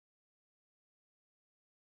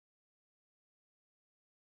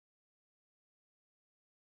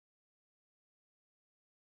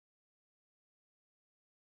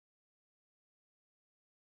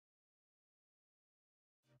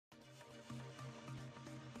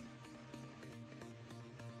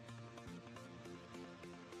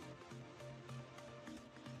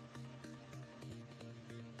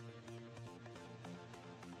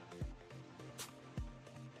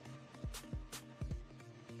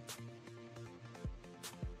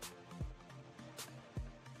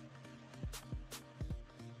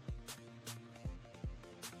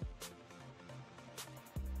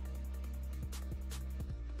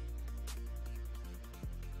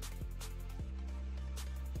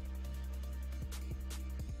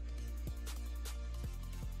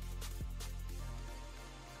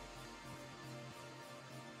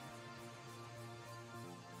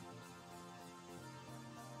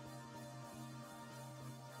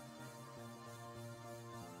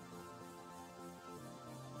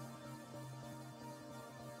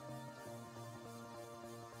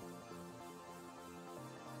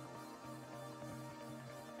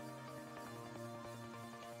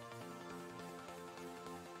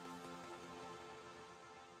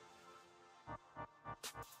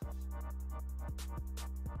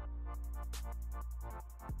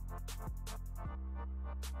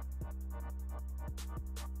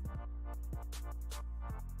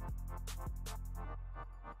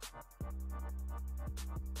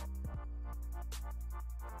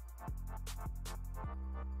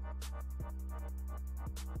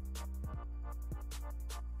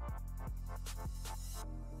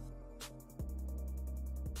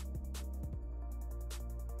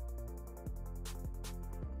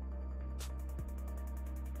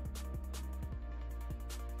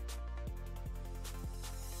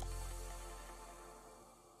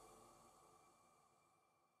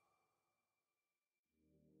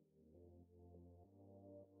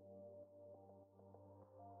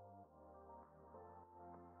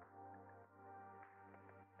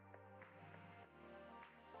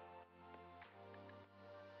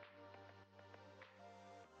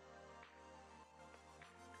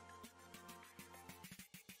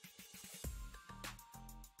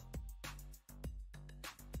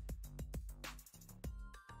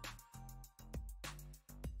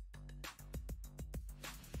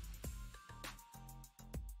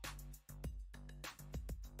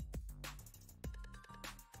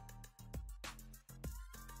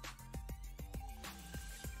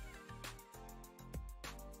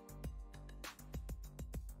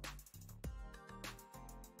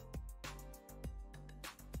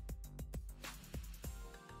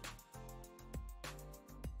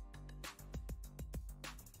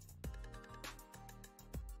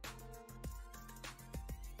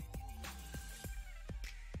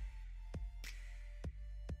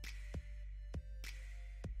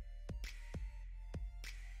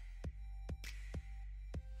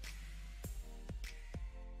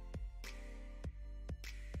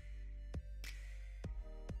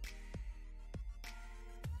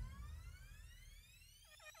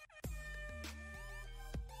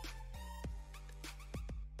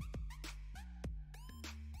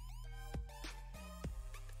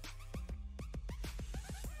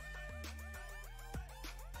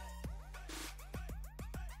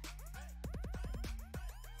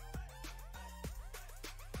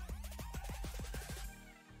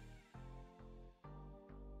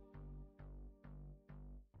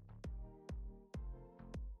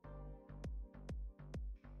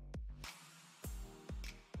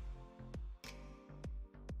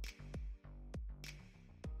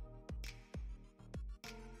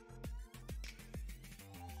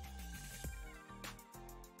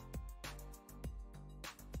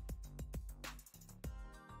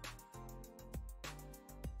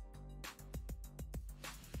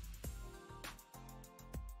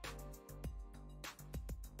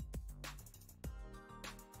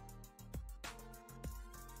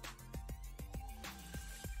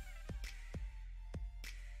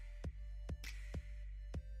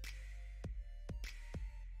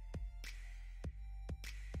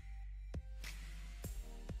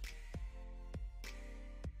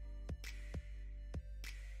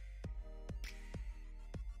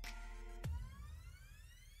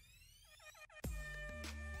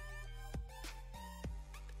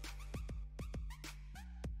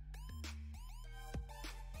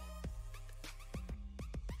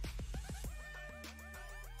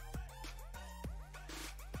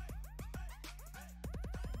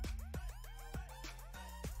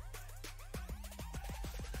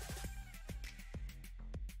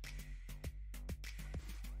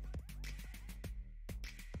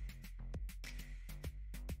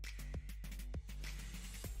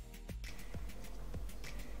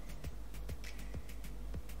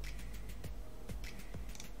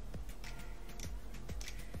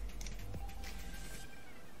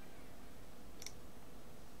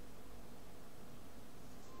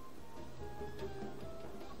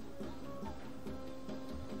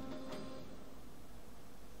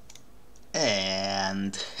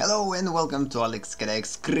And hello and welcome to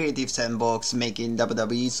AleksConnects Creative Sandbox, making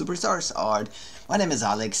WWE Superstars art. My name is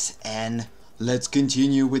Alex, and let's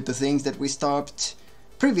continue with the things that we stopped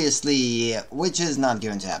previously, which is not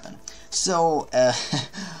going to happen. So,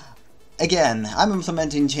 again, I'm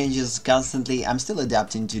implementing changes constantly. I'm still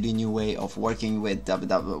adapting to the new way of working with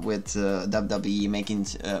WWE, making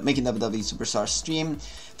WWE Superstars stream.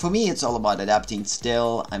 For me, it's all about adapting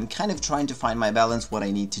still. I'm kind of trying to find my balance, what I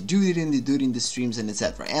need to do during the streams and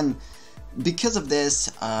etc. And because of this,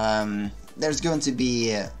 there's going to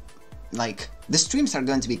be, the streams are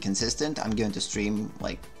going to be consistent. I'm going to stream,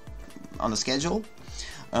 on a schedule.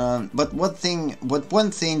 But one thing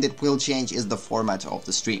that will change is the format of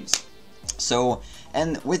the streams. So,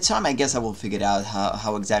 and with time, I guess I will figure out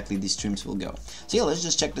how exactly these streams will go. So yeah, let's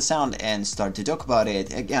just check the sound and start to talk about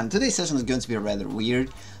it. Again, today's session is going to be rather weird.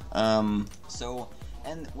 So,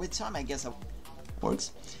 and with time, I guess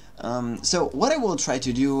works. So what I will try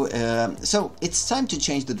to do, so it's time to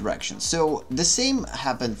change the direction. So the same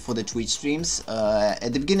happened for the Twitch streams.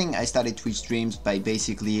 At the beginning I started Twitch streams by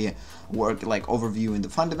basically overviewing the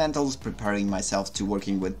fundamentals, preparing myself to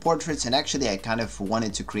working with portraits, and actually I kind of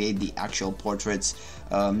wanted to create the actual portraits,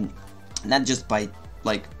 not just by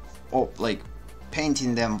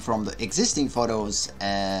painting them from the existing photos,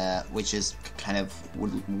 which is kind of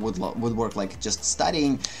would work like just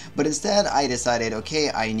studying, but instead I decided,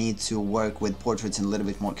 okay, I need to work with portraits in a little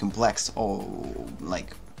bit more complex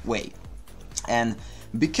way. And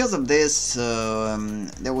because of this,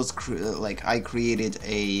 there was I created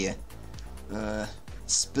a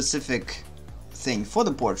specific thing for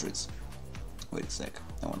the portraits. Wait a sec,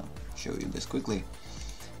 I want to show you this quickly.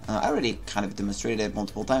 I already kind of demonstrated it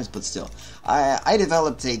multiple times, but still, I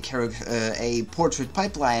developed a portrait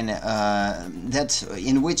pipeline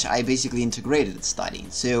in which I basically integrated studying.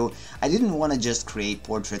 So I didn't want to just create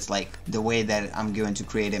portraits like the way that I'm going to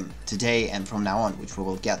create them today and from now on, which we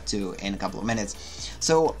will get to in a couple of minutes.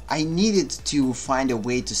 So I needed to find a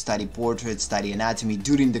way to study portraits, study anatomy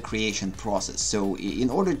during the creation process. So in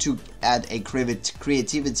order to add a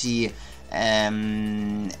creativity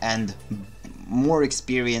and more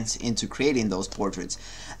experience into creating those portraits.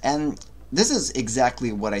 And this is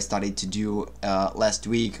exactly what I started to do last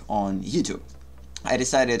week on YouTube. I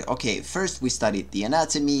decided, okay, first we studied the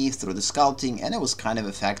anatomy through the sculpting, and it was kind of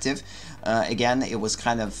effective. Again, it was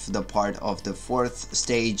kind of the part of the fourth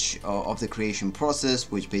stage of the creation process,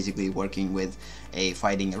 which basically working with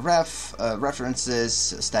finding references,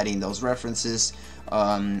 studying those references,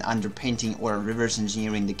 underpainting or reverse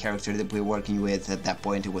engineering the character that we're working with. At that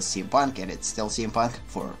point it was CM Punk, and it's still CM Punk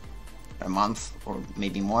for a month or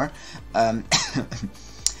maybe more.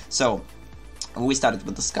 So we started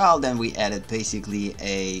with the skull, then we added basically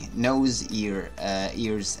a nose,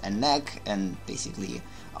 ears and neck, and basically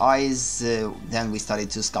eyes. Then we started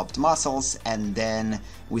to sculpt muscles, and then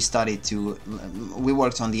we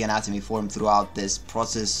worked on the anatomy form throughout this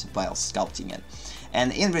process while sculpting it.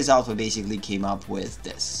 And in result we basically came up with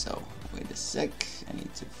this. So wait a sec, I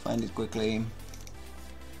need to find it quickly.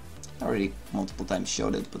 I already multiple times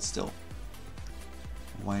showed it, but still,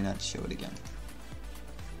 why not show it again?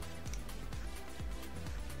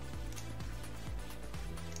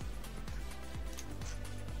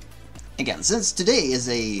 Again, since today is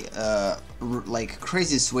a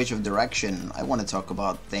crazy switch of direction, I want to talk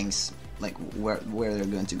about things like where they're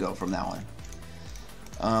going to go from now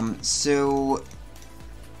on. So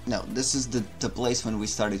no, this is the place when we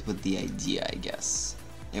started with the idea, I guess.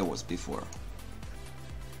 It was before.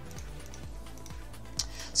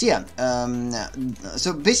 So yeah,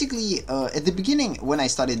 so basically at the beginning when I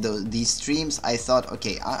started these streams, I thought,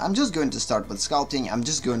 okay, I'm just going to start with sculpting. I'm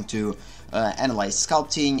just going to analyze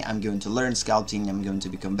sculpting, I'm going to learn sculpting, I'm going to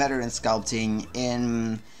become better in sculpting,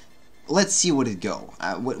 and let's see what it go,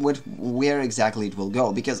 where exactly it will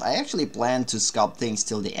go, because I actually plan to sculpt things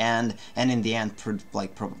till the end, and in the end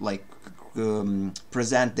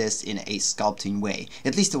present this in a sculpting way.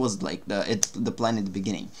 At least it was like the plan at the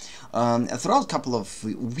beginning. Throughout a couple of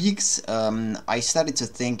weeks, I started to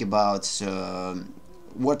think about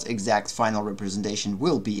what exact final representation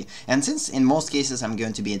will be, and since in most cases I'm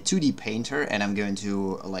going to be a 2D painter and I'm going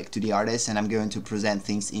to 2D artist, and I'm going to present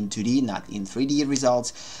things in 2D, not in 3D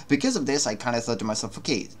results, because of this I kind of thought to myself,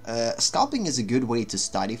 okay, sculpting is a good way to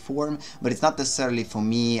study form, but it's not necessarily for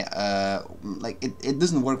me, it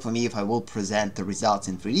doesn't work for me if I will present the results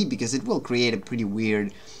in 3D, because it will create a pretty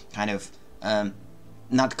weird kind of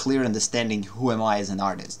not clear understanding who am I as an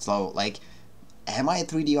artist. So am I a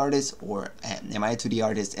 3D artist or am I a 2D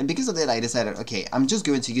artist? And because of that I decided, okay, I'm just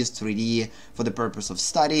going to use 3D for the purpose of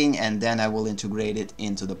studying, and then I will integrate it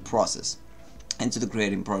into the process, into the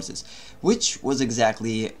creating process, which was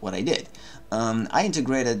exactly what I did. I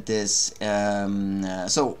integrated this, I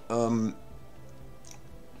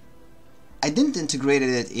didn't integrate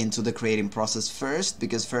it into the creating process first,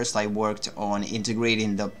 because first I worked on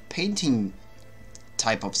integrating the painting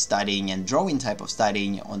type of studying and drawing type of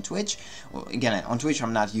studying on Twitch. Again, on Twitch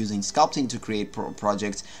I'm not using sculpting to create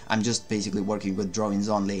projects, I'm just basically working with drawings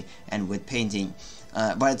only and with painting.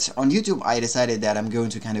 But on YouTube I decided that I'm going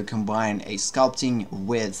to kind of combine a sculpting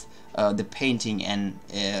with the painting, and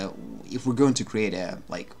if we're going to create a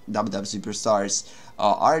WWE Superstars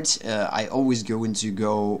art, I always going to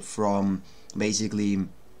go from basically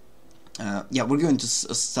yeah, we're going to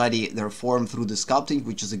study their form through the sculpting,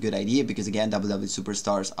 which is a good idea because again, WWE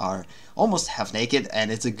superstars are almost half naked,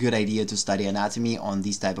 and it's a good idea to study anatomy on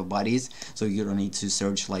these type of bodies. So you don't need to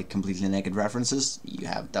search like completely naked references. You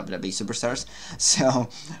have WWE superstars. So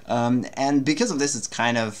and because of this, it's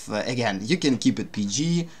kind of again, you can keep it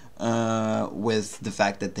PG. With the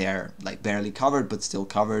fact that they're like barely covered, but still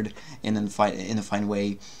covered in a fine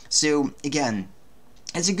way. So again,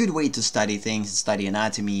 it's a good way to study things, study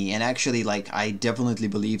anatomy, and actually, like, I definitely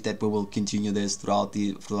believe that we will continue this throughout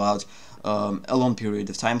a long period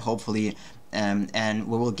of time, hopefully, and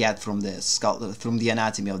we will get from the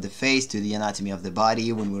anatomy of the face to the anatomy of the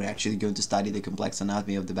body when we're actually going to study the complex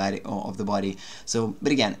anatomy of the body. So,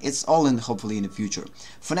 but again, it's all hopefully in the future.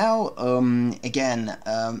 For now, again,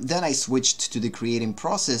 then I switched to the creating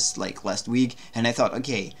process like last week, and I thought,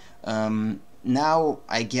 okay. Now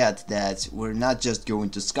I get that we're not just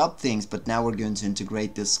going to sculpt things, but now we're going to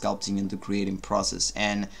integrate this sculpting into creating process.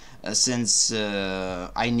 And since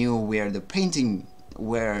I knew where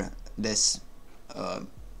this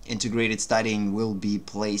integrated studying will be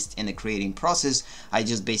placed in the creating process, I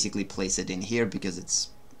just basically place it in here because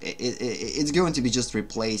it's going to be just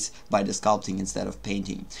replaced by the sculpting instead of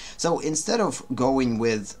painting. So instead of going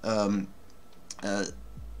with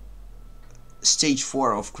stage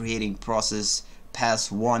 4 of creating process,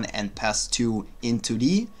 pass 1 and pass 2 in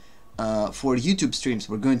 2D. For YouTube streams,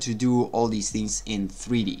 we're going to do all these things in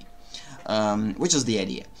 3D, which is the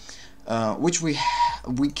idea. Which we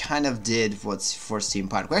kind of did for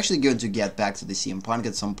CM Punk. We're actually going to get back to the CM Punk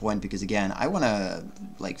at some point because again, I want to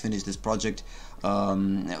like finish this project,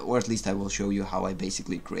 or at least I will show you how I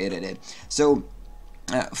basically created it. So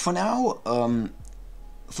for now,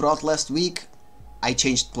 throughout last week, I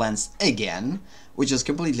changed plans again, which is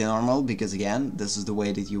completely normal because again, this is the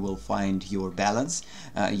way that you will find your balance.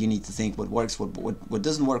 You need to think what works, what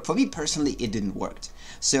doesn't work. For me personally, it didn't work.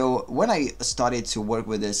 So when I started to work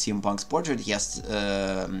with the CM Punk's portrait, yes,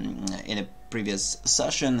 in a previous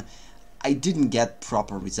session, I didn't get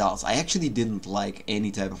proper results. I actually didn't like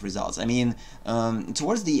any type of results. I mean,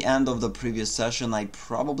 towards the end of the previous session, I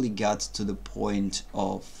probably got to the point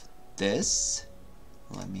of this.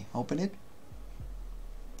 Let me open it.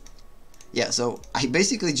 Yeah, so I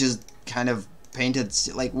basically just kind of painted,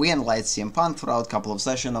 like, we analyzed CM Punk throughout a couple of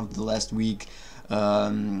sessions of the last week.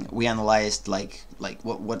 We analyzed like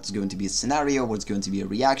what's going to be a scenario, what's going to be a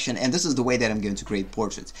reaction, and this is the way that I'm going to create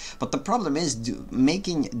portraits. But the problem is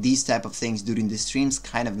making these type of things during the streams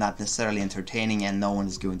kind of not necessarily entertaining, and no one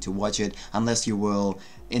is going to watch it unless you will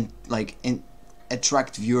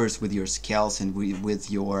attract viewers with your skills and with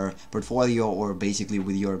your portfolio, or basically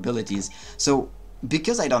with your abilities. So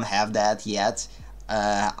because I don't have that yet,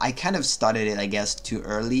 I kind of started it, I guess, too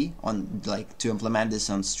early on, like, to implement this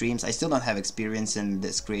on streams. I still don't have experience in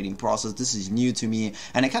this creating process. This is new to me,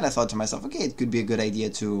 and I kind of thought to myself, okay, it could be a good idea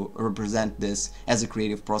to represent this as a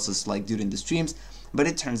creative process, like, during the streams. But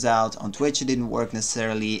it turns out on Twitch it didn't work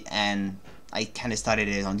necessarily, and I kind of started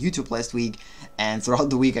it on YouTube last week, and throughout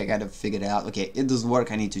the week I kind of figured out, okay, it doesn't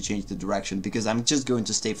work, I need to change the direction, because I'm just going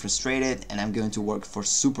to stay frustrated, and I'm going to work for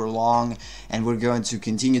super long, and we're going to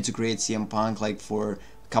continue to create CM Punk like for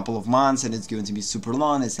a couple of months, and it's going to be super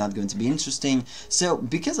long, it's not going to be interesting. So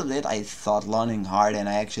because of that, I thought long and hard, and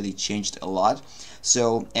I actually changed a lot.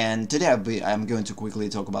 So, and today I'm going to quickly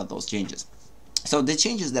talk about those changes. So the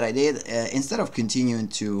changes that I did, instead of continuing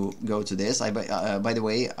to go to this, by the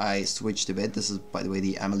way, I switched a bit. This is, by the way,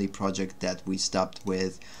 the Emily project that we stopped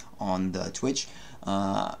with on the Twitch.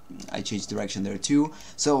 I changed direction there too.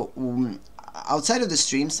 So outside of the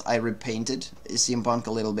streams, I repainted CM Punk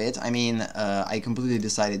a little bit. I mean, I completely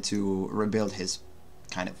decided to rebuild his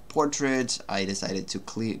kind of portrait. I decided to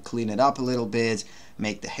clean it up a little bit,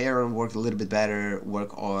 make the hair work a little bit better,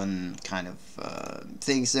 work on kind of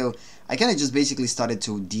things. So I kind of just basically started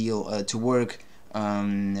to work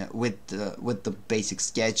with the basic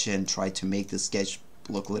sketch and try to make the sketch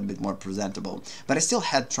look a little bit more presentable. But I still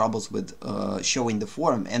had troubles with showing the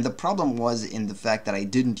form, and the problem was in the fact that I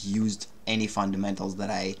didn't use any fundamentals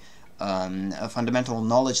that fundamental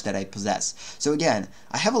knowledge that I possess. So again,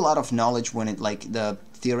 I have a lot of knowledge when it, like, the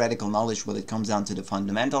theoretical knowledge when it comes down to the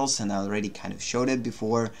fundamentals, and I already kind of showed it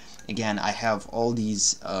before. Again, I have all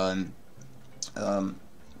these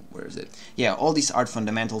where is it? Yeah, all these art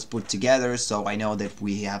fundamentals put together, so I know that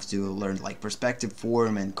we have to learn, like, perspective,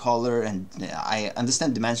 form, and color, and I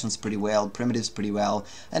understand dimensions pretty well, primitives pretty well,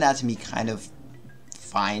 anatomy kind of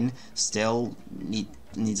fine, still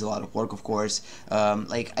needs a lot of work, of course.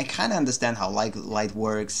 Like, I kind of understand how light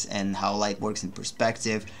works, and how light works in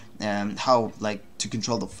perspective, and how, like, to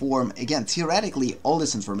control the form. Again, theoretically, all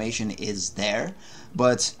this information is there,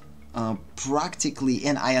 but practically,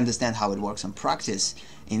 and I understand how it works in practice,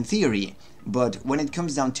 in theory, but when it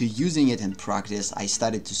comes down to using it in practice, I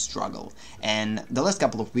started to struggle. And the last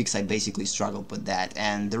couple of weeks I basically struggled with that.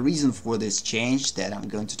 And the reason for this change that I'm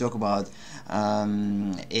going to talk about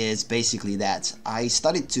is basically that I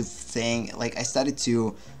started to think, like I started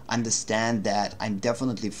to understand that I'm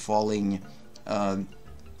definitely falling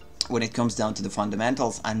when it comes down to the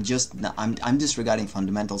fundamentals. I'm disregarding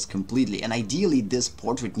fundamentals completely, and ideally this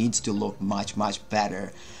portrait needs to look much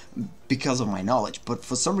better because of my knowledge, but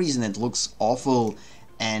for some reason it looks awful,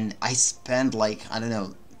 and I spent like, I don't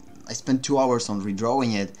know, I spent 2 hours on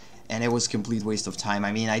redrawing it, and it was a complete waste of time.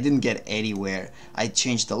 I mean, I didn't get anywhere. I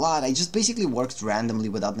changed a lot. I just basically worked randomly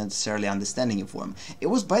without necessarily understanding a form. It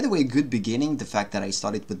was, by the way, a good beginning, the fact that I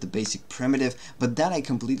started with the basic primitive, but then I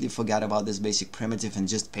completely forgot about this basic primitive and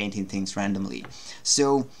just painting things randomly.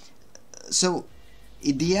 So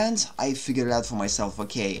in the end, I figured out for myself,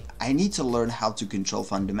 okay, I need to learn how to control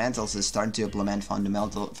fundamentals and start to implement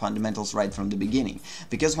fundamentals right from the beginning.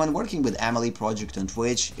 Because when working with Emily project on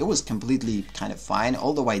Twitch, it was completely kind of fine.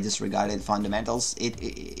 Although I disregarded fundamentals,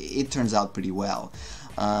 it turns out pretty well.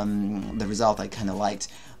 The result I kind of liked.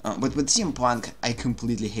 But with CM Punk, I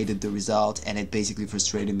completely hated the result, and it basically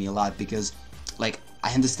frustrated me a lot because, like,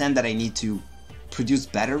 I understand that I need to produce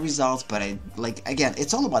better results, but again,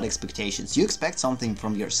 it's all about expectations. You expect something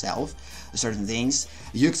from yourself, certain things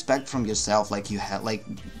you expect from yourself, like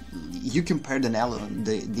you compare the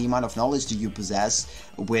amount of knowledge that you possess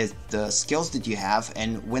with the skills that you have,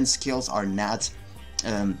 and when skills are not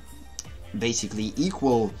basically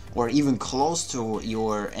equal or even close to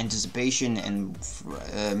your anticipation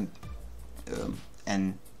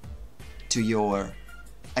and to your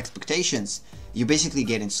expectations, you basically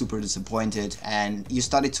getting super disappointed, and you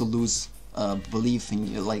started to lose belief in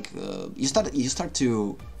you start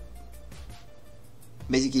to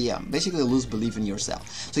basically lose belief in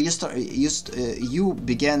yourself. So you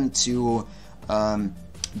begin to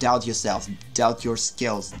doubt yourself, doubt your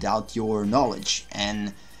skills, doubt your knowledge,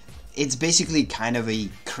 and it's basically kind of a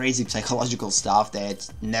crazy psychological stuff that's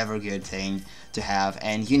never a good thing to have,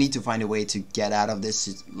 and you need to find a way to get out of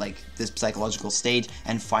this psychological state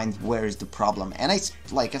and find where is the problem. And I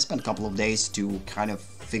spent a couple of days to kind of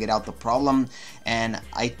figure out the problem, and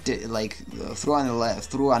I did,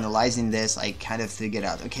 through analyzing this, I kind of figured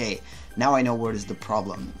out, okay, now I know where is the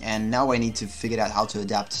problem, and now I need to figure out how to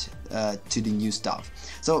adapt to the new stuff.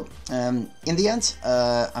 So in the end,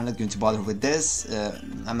 I'm not going to bother with this.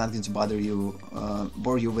 I'm not going to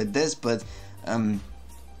bore you with this, but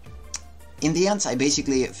in the end, I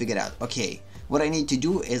basically figured out, okay, what I need to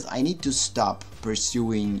do is I need to stop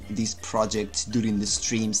pursuing these projects during the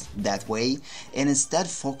streams that way, and instead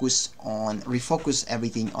refocus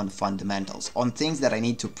everything on fundamentals, on things that I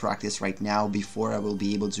need to practice right now before I will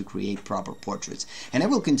be able to create proper portraits. And I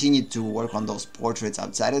will continue to work on those portraits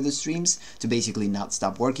outside of the streams to basically not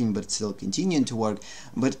stop working but still continuing to work,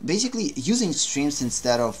 but basically using streams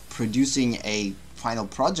instead of producing a final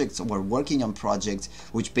projects or working on projects,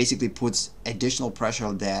 which basically puts additional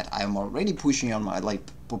pressure that I'm already putting on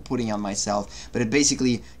myself, but it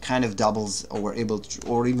basically kind of doubles or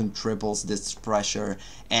even triples this pressure.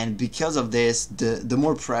 And because of this, the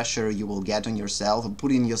more pressure you will get on yourself,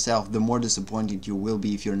 putting yourself, the more disappointed you will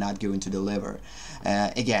be if you're not going to deliver.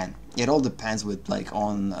 Again, it all depends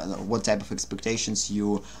on what type of expectations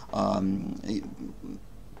you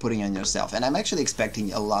putting on yourself, and I'm actually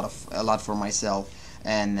expecting a lot from myself,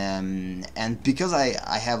 and because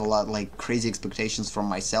I have a lot crazy expectations from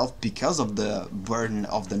myself because of the burden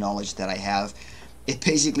of the knowledge that I have, it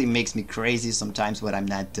basically makes me crazy sometimes when I'm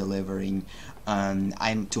not delivering.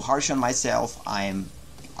 I'm too harsh on myself. I am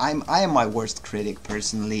my worst critic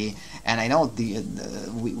personally, and I know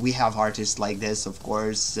we have artists like this, of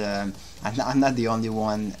course. I'm not the only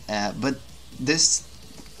one, but this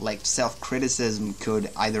self-criticism could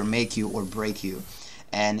either make you or break you,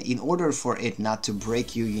 and in order for it not to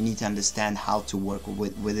break you, you need to understand how to work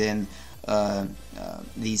within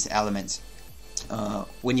these elements.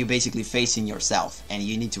 When you're basically facing yourself, and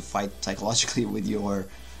you need to fight psychologically with your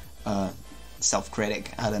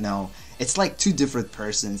self-critic. I don't know, it's like two different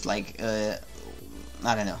persons, I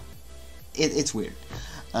don't know, it's weird.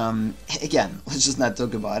 Again, let's just not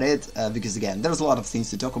talk about it, because again, there's a lot of things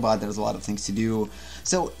to talk about, there's a lot of things to do.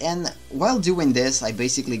 So, and while doing this, I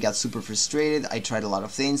basically got super frustrated. I tried a lot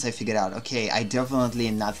of things. I figured out, okay, I definitely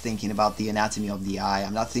am not thinking about the anatomy of the eye,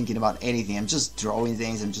 I'm not thinking about anything, I'm just drawing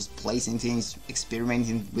things, I'm just placing things,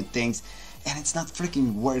 experimenting with things, and it's not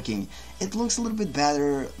freaking working. It looks a little bit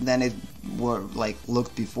better than it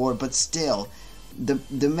looked before, but still,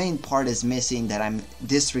 the main part is missing, that I'm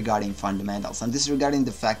disregarding fundamentals. I'm disregarding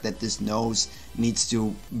the fact that this nose needs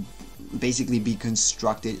to basically be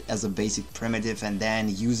constructed as a basic primitive, and then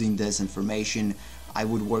using this information I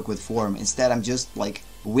would work with form. Instead, I'm just like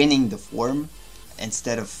winning the form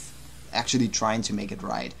instead of actually trying to make it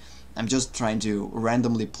right. I'm just trying to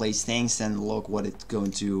randomly place things and look what it's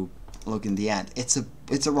going to look in the end. It's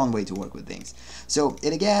a wrong way to work with things. So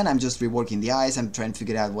again, I'm just reworking the eyes. I'm trying to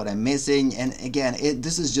figure out what I'm missing, and again,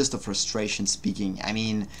 this is just a frustration speaking. I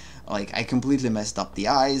mean, like, I completely messed up the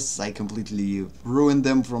eyes. I completely ruined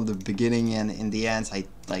them from the beginning, and in the end I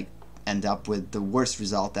like end up with the worst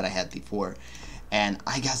result that I had before. And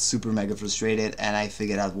I got super mega frustrated, and I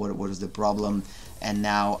figured out what was the problem, and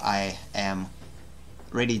now I am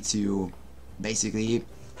ready to basically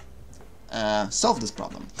solve this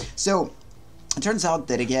problem. So it turns out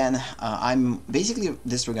that again, I'm basically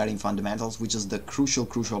disregarding fundamentals, which is the crucial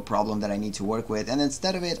problem that I need to work with. And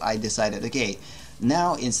instead of it, I decided, okay,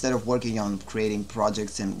 now instead of working on creating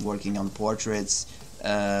projects and working on portraits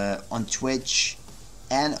on Twitch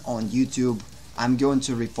and on YouTube, I'm going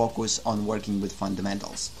to refocus on working with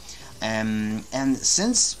fundamentals. And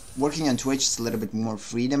since working on Twitch is a little bit more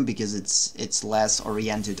freedom, because it's less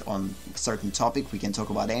oriented on a certain topic, we can talk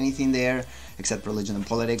about anything there except religion and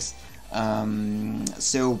politics.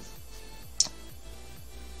 So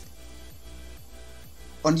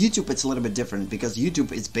on YouTube it's a little bit different, because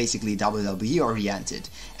YouTube is basically WWE oriented,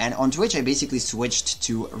 and on Twitch I basically switched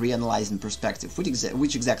to reanalyze in perspective,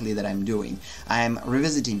 which exactly that I'm doing. I'm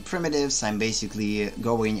revisiting primitives. I'm basically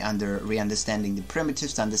going under re-understanding the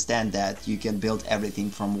primitives to understand that you can build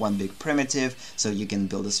everything from one big primitive. So you can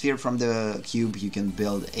build a sphere from the cube, you can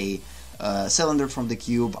build a cylinder from the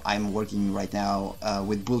cube. I'm working right now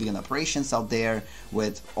with Boolean operations out there,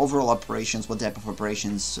 with overall operations, what type of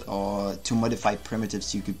operations to modify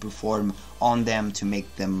primitives you could perform on them to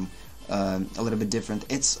make them a little bit different.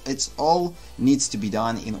 It's all needs to be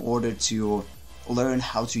done in order to learn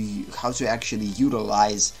how to actually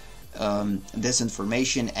utilize this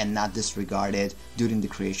information and not disregard it during the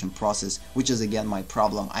creation process, which is again my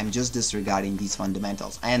problem. I'm just disregarding these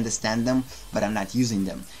fundamentals. I understand them, but I'm not using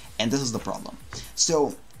them, and this is the problem.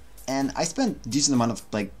 So, and I spent a decent amount of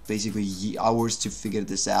like basically hours to figure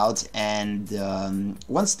this out, and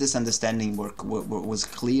once this understanding was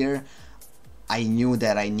clear, I knew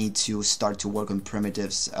that I need to start to work on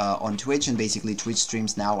primitives on Twitch, and basically Twitch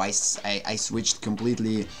streams now I switched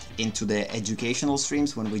completely into the educational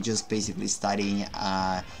streams, when we just basically studying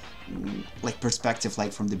like perspective,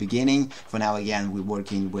 like from the beginning. For now, again, we're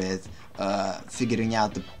working with figuring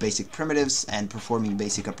out the basic primitives and performing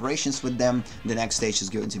basic operations with them. The next stage is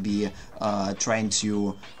going to be trying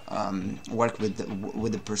to work with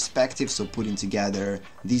the perspective, so putting together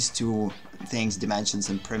these two things, dimensions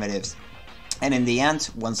and primitives. And in the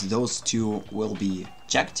end, once those two will be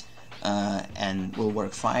checked and will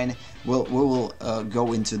work fine, we will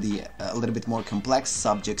go into the a little bit more complex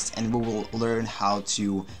subjects, and we will learn how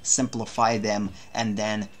to simplify them and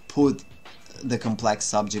then put the complex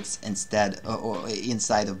subjects instead or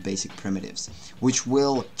inside of basic primitives, which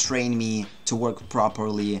will train me to work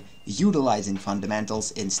properly utilizing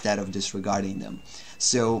fundamentals instead of disregarding them.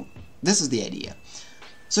 So this is the idea.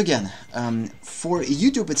 So again, for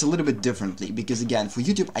YouTube it's a little bit differently, because again, for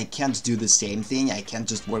YouTube I can't do the same thing. I can't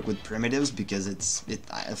just work with primitives, because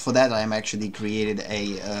for that I'm actually created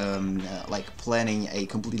a like planning a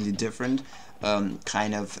completely different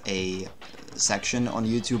kind of a section on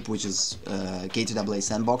YouTube, which is Creative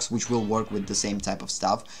Sandbox, which will work with the same type of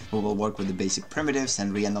stuff. We will work with the basic primitives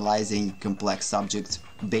and reanalyzing complex subjects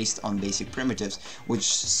based on basic primitives, which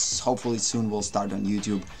hopefully soon will start on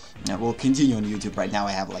YouTube. We'll continue on YouTube. Right now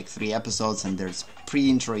I have like 3 episodes, and there's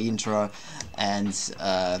pre-intro, intro, and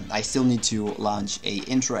I still need to launch a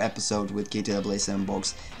intro episode with Creative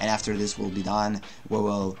Sandbox, and after this will be done, we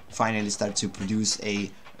will finally start to produce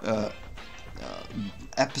a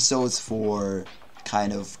episodes for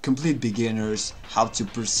kind of complete beginners, how to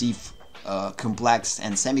perceive complex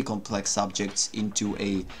and semi-complex subjects into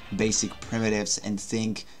a basic primitives and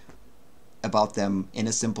think about them in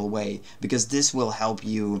a simple way, because this will help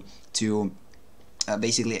you to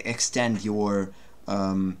basically extend your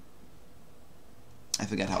I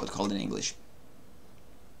forget how it's called in English,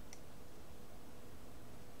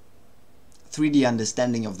 3D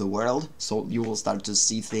understanding of the world. So you will start to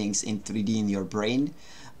see things in 3D in your brain.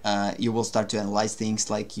 You will start to analyze things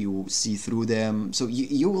like you see through them. So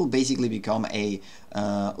you will basically become a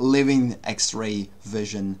living X-ray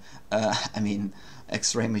vision,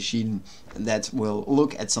 X-ray machine that will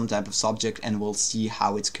look at some type of subject and will see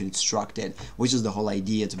how it's constructed, which is the whole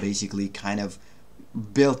idea, to basically kind of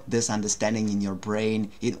built this understanding in your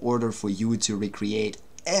brain in order for you to recreate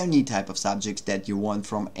any type of subjects that you want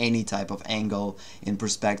from any type of angle in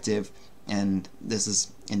perspective, and this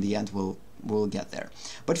is in the end we'll get there.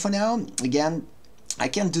 But for now, again, I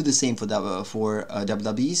can't do the same for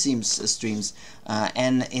WWE streams,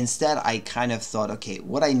 and instead I kind of thought, okay,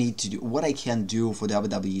 what I need to do, what I can do for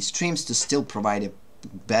WWE streams to still provide a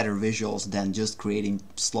better visuals than just creating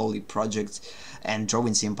slowly projects and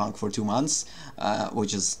drawing CM Punk for 2 months,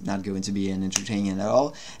 which is not going to be entertaining at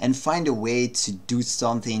all, and find a way to do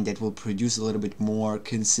something that will produce a little bit more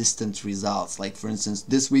consistent results. Like for instance,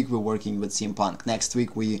 this week we're working with CM Punk, next week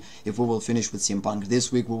if we will finish with CM Punk,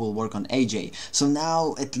 this week we will work on AJ. So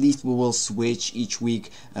now at least we will switch each week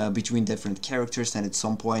between different characters, and at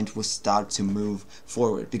some point we'll start to move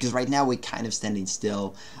forward, because right now we're kind of standing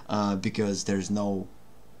still because there's no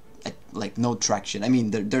traction. I mean,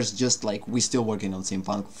 there's just like, we're still working on CM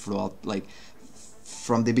Punk throughout, like,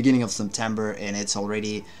 from the beginning of September, and it's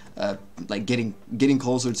already like getting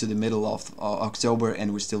closer to the middle of October,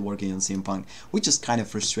 and we're still working on CM Punk, which is kind of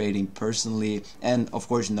frustrating personally, and of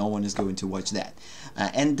course no one is going to watch that.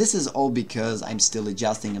 And this is all because I'm still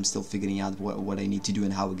adjusting, I'm still figuring out what I need to do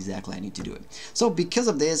and how exactly I need to do it. So because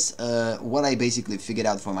of this, what I basically figured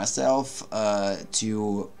out for myself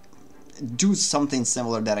to do something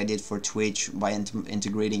similar that I did for Twitch by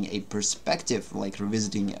integrating a perspective, like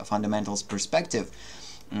revisiting a fundamentals perspective.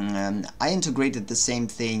 I integrated the same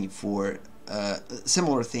thing for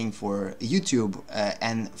similar thing for YouTube,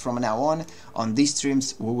 and from now on these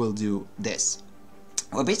streams we will do this.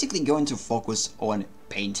 We're basically going to focus on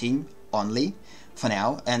painting only for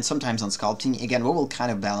now, and sometimes on sculpting. Again, we will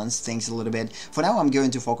kind of balance things a little bit. For now I'm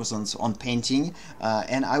going to focus on painting,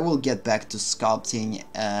 and I will get back to sculpting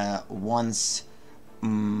once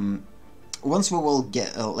we will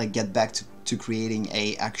get back to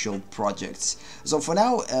creating actual projects. So for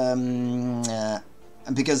now,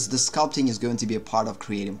 because the sculpting is going to be a part of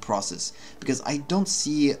creating process, because I don't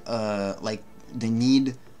see like the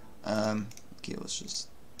need, okay, let's just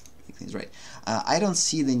make things right. I don't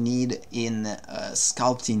see the need in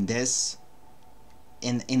sculpting this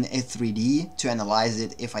in a 3D to analyze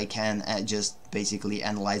it if I can just basically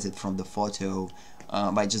analyze it from the photo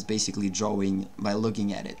by just basically drawing, by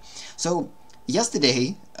looking at it. So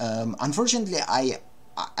yesterday, unfortunately, I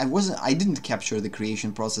didn't capture the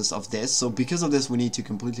creation process of this, so because of this we need to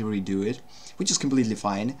completely redo it, which is completely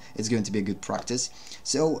fine. It's going to be a good practice.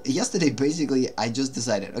 So yesterday basically I just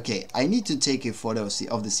decided, okay, I need to take a photo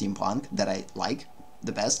of the CM Punk that I like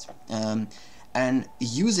the best, and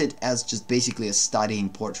use it as just basically a studying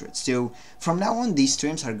portrait. So from now on these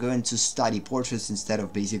streams are going to study portraits instead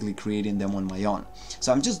of basically creating them on my own.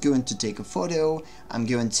 So I'm just going to take a photo, I'm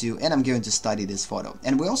going to study this photo,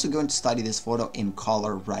 and we're also going to study this photo in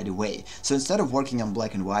color right away. So instead of working on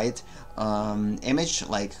black and white image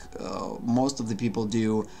like most of the people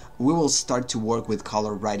do, we will start to work with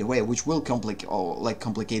color right away, which will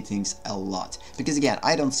complicate things a lot, because again,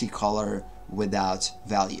 I don't see color without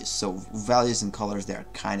values. So values and colors, they're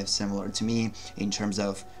kind of similar to me in terms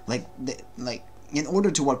of in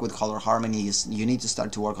order to work with color harmonies, you need to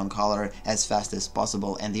start to work on color as fast as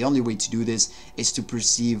possible, and the only way to do this is to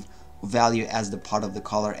perceive value as the part of the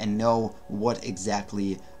color and know what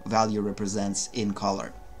exactly value represents in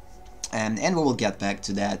color. And we will get back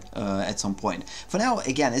to that at some point. For now,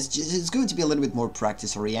 again, it's going to be a little bit more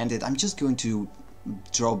practice oriented. I'm just going to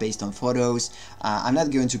draw based on photos. I'm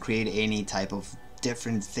not going to create any type of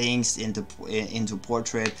different things into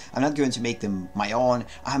portrait. I'm not going to make them my own.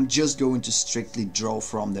 I'm just going to strictly draw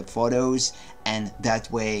from the photos, and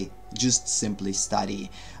that way just simply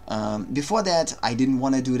study. Before that I didn't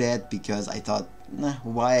want to do that because I thought, nah,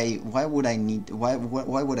 why would I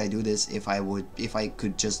do this if I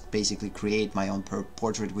could just basically create my own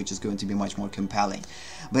portrait, which is going to be much more compelling.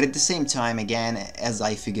 But at the same time, again, as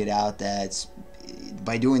I figured out that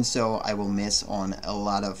by doing so I will miss on a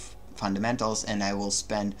lot of fundamentals, and I will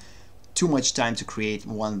spend too much time to create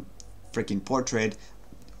one freaking portrait,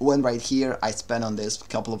 when right here I spent on this a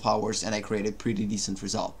couple of hours and I created pretty decent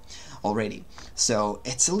result already. So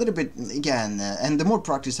it's a little bit, again, and the more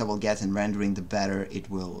practice I will get in rendering, the better it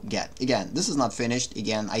will get. Again, this is not finished.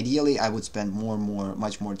 Again, ideally I would spend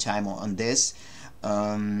much more time on this,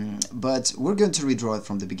 but we're going to redraw it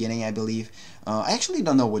from the beginning, I believe. I actually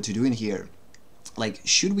don't know what to do in here. Like,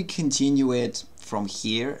 should we continue it from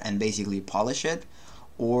here and basically polish it,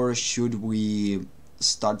 or should we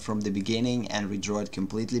start from the beginning and redraw it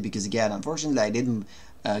completely? Because again, unfortunately I didn't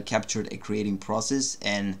capture a creating process,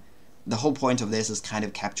 and the whole point of this is kind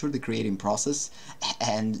of capture the creating process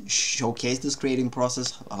and showcase this creating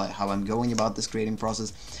process, how I'm going about this creating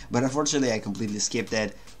process. But unfortunately I completely skipped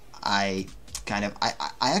it. I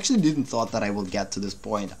actually didn't thought that I would get to this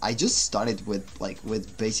point. I just started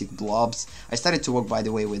with basic blobs. I started to work, by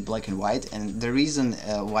the way, with black and white, and the reason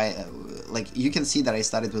why, like, you can see that I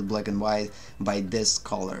started with black and white by this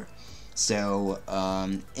color. So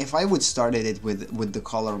if I would started it with the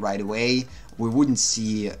color right away, we wouldn't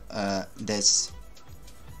see this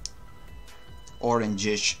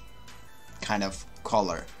orangish kind of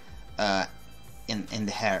color in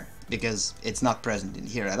the hair, because it's not present in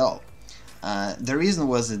here at all. The reason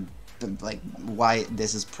was like why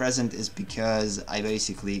this is present is because I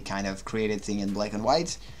basically kind of created thing in black and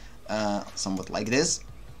white, somewhat like this.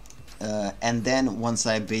 And then once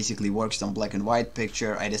I basically worked on black and white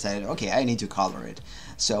picture, I decided, okay, I need to color it.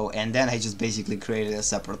 So, and then I just basically created a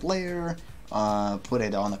separate layer, put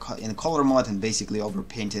it on in color mode, and basically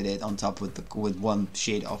overpainted it on top with one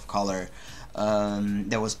shade of color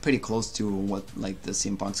that was pretty close to what, like, the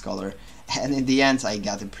Steampunk's color. And in the end I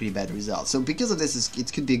got a pretty bad result. So because of this,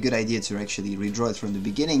 it could be a good idea to actually redraw it from the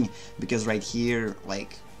beginning, because right here,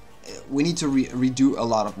 like, we need to redo a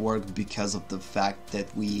lot of work because of the fact that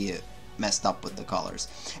we messed up with the colors.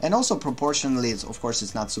 And also proportionally, of course,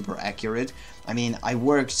 it's not super accurate. I mean, I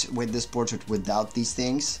worked with this portrait without these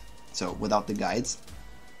things, so without the guides.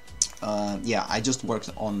 Yeah, I just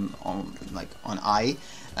worked on eye,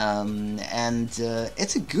 and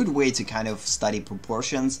it's a good way to kind of study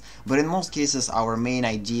proportions, but in most cases our main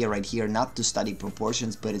idea right here, not to study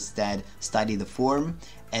proportions, but instead study the form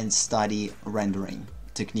and study rendering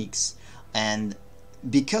techniques. And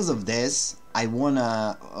because of this, I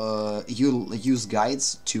wanna use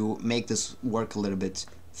guides to make this work a little bit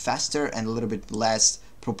faster and a little bit less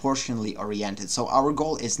proportionally oriented. So our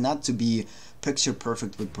goal is not to be picture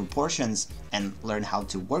perfect with proportions and learn how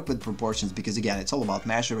to work with proportions, because again, it's all about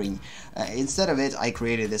measuring. Instead of it, I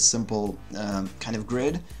created a simple kind of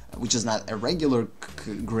grid, which is not a regular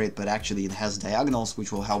grid, but actually it has diagonals,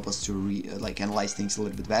 which will help us to analyze things a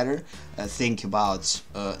little bit better. Think about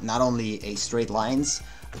not only a straight lines,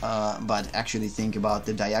 but actually think about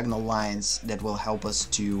the diagonal lines that will help us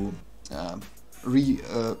to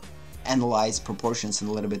analyze proportions in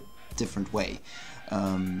a little bit different way.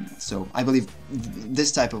 So I believe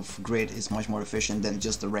this type of grid is much more efficient than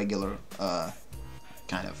just a regular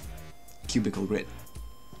kind of cubical grid.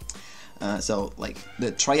 So like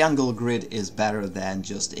the triangle grid is better than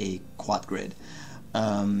just a quad grid.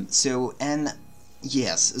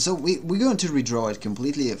 Yes, so we're going to redraw it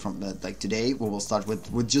completely from like today. We will start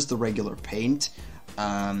with just the regular paint.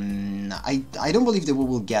 I don't believe that we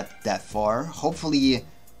will get that far. Hopefully,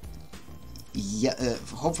 yeah,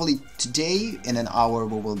 hopefully today in an hour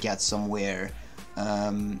we will get somewhere,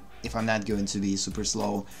 if I'm not going to be super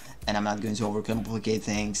slow and I'm not going to overcomplicate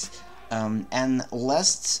things. And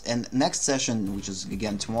next session, which is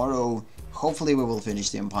again tomorrow, hopefully we will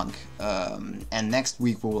finish Steampunk, and next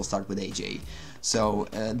week we will start with AJ. So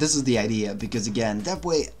this is the idea, because again, that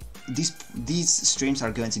way these streams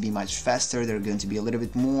are going to be much faster. They're going to be a little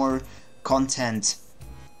bit more content.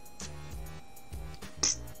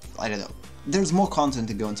 I don't know. There's more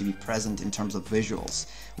content going to be present in terms of visuals,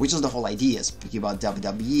 which is the whole idea, speaking about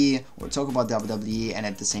WWE or talk about WWE and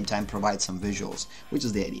at the same time provide some visuals, which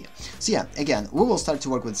is the idea. So yeah, again, we will start to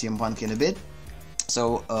work with Steampunk in a bit.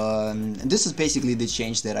 So this is basically the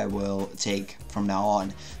change that I will take from now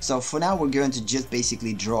on. So for now we're going to just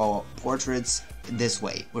basically draw portraits this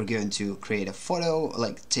way. We're going to create a photo,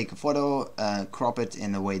 like take a photo, crop it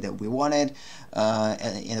in the way that we want it,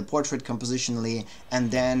 in a portrait compositionally, and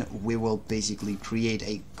then we will basically create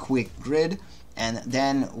a quick grid, and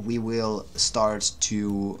then we will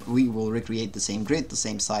recreate the same grid, the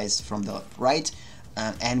same size from the right,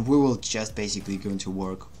 and we will just basically going to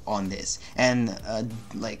work on this. And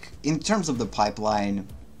like in terms of the pipeline,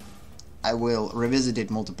 I will revisit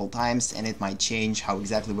it multiple times and it might change how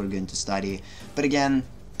exactly we're going to study, but again,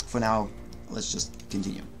 for now, let's just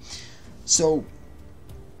continue. So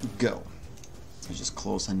go. Let's just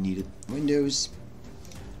close unneeded windows.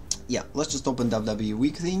 Yeah, let's just open WWE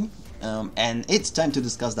Week thing, and it's time to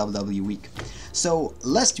discuss WWE Week. So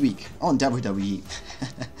last week on WWE,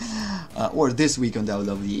 or this week on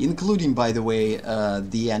WWE, including, by the way,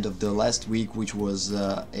 the end of the last week, which was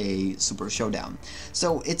a Super Showdown.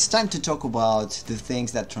 So it's time to talk about the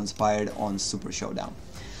things that transpired on Super Showdown.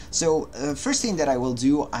 So first thing that I will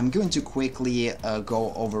do, I'm going to quickly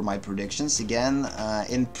go over my predictions again.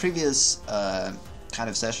 In previous kind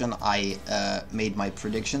of session, I made my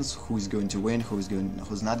predictions: who's going to win, who's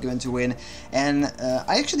not going to win, and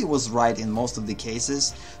I actually was right in most of the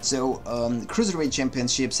cases. So Cruiserweight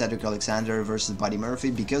Championship, Cedric Alexander versus Buddy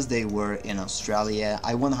Murphy, because they were in Australia,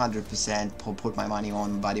 I 100% put my money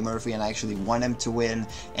on Buddy Murphy, and I actually want him to win,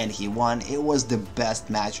 and he won. It was the best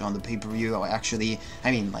match on the pay-per-view. Actually,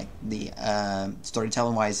 I mean, like, the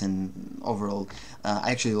storytelling wise and overall,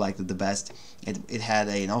 I actually liked it the best. It had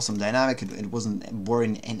an awesome dynamic. It wasn't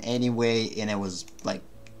boring in any way, and it was like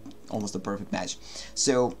almost a perfect match.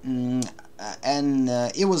 So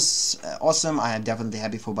it was awesome. I am definitely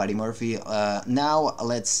happy for Buddy Murphy. Now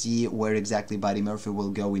let's see where exactly Buddy Murphy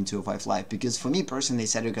will go in 205 Live, because for me personally,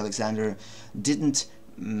 Cedric Alexander didn't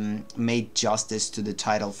make justice to the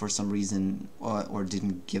title for some reason, or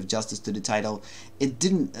didn't give justice to the title. He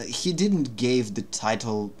didn't give the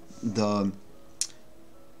title the,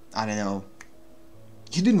 I don't know,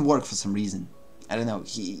 he didn't work for some reason. I don't know.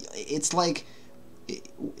 It's like,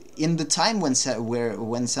 in the time when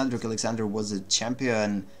Cedric Alexander was a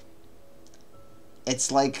champion,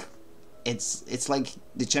 it's like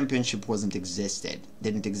the championship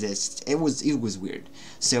didn't exist. It was weird.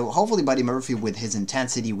 So hopefully Buddy Murphy, with his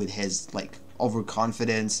intensity, with his like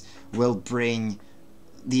overconfidence, will bring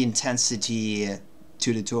the intensity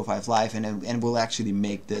to the 205 Live, and will actually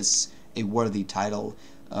make this a worthy title,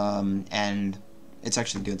 and it's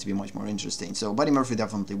actually going to be much more interesting. So Buddy Murphy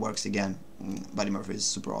definitely works again. Buddy Murphy is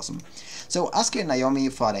super awesome. So Asuka and Naomi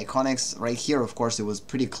fought AleksConnects. Right here, of course, it was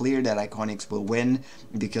pretty clear that AleksConnects will win,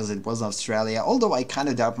 because it was Australia. Although I kind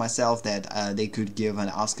of doubt myself that they could give an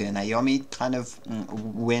Asuka and Naomi kind of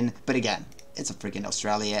win. But again, it's a freaking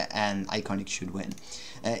Australia, and AleksConnects should win.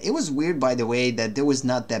 It was weird, by the way, that there was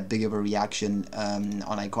not that big of a reaction on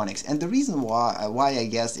AleksConnects. And the reason why I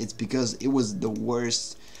guess it's because it was the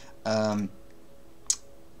worst...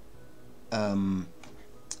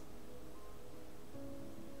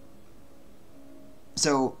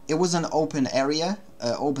 So it was an open area,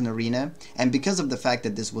 open arena, and because of the fact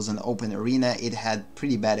that this was an open arena, it had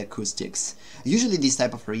pretty bad acoustics. Usually these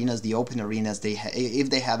type of arenas, the open arenas, if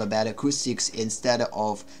they have a bad acoustics, instead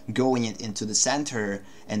of going into the center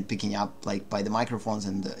and picking up like by the microphones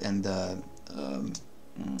and the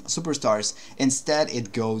superstars, instead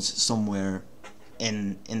it goes somewhere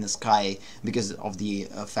in the sky, because of the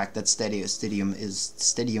fact that stadium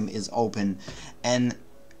is open, and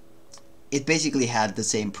it basically had the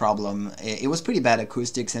same problem. It was pretty bad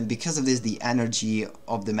acoustics, and because of this, the energy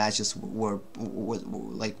of the matches were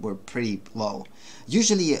pretty low.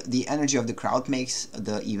 Usually the energy of the crowd makes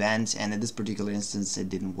the event, and in this particular instance it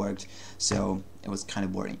didn't work, so it was kind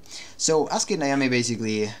of boring. So Asuka and Naomi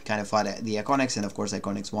basically kind of fought the AleksConnects, and of course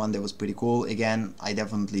AleksConnects won. That was pretty cool. Again, I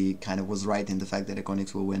definitely kind of was right in the fact that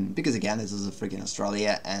AleksConnects will win, because again, this is a freaking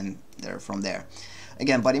Australia, and they're from there.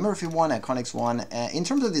 Again, Buddy Murphy won, AleksConnects won. In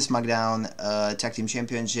terms of the SmackDown Tag Team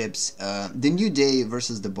Championships, the New Day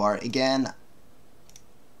versus The Bar. Again,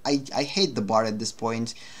 I hate The Bar at this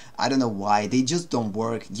point. I don't know why. They just don't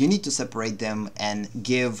work. You need to separate them and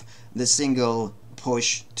give the single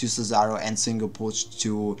push to Cesaro and single push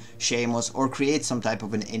to Sheamus, or create some type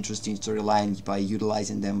of an interesting storyline by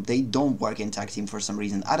utilizing them. They don't work in tag team for some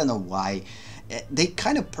reason. I don't know why. They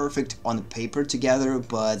kind of perfect on paper together,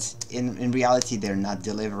 but in reality they're not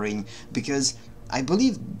delivering, because I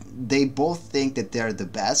believe they both think that they're the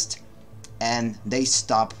best, and they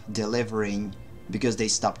stop delivering because they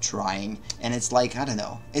stop trying. And it's like, I don't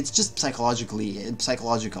know, it's just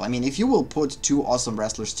psychological. I mean, if you will put two awesome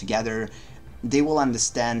wrestlers together, they will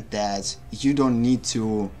understand that you don't need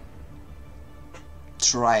to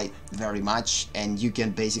try very much, and you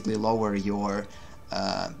can basically lower your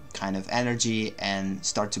kind of energy and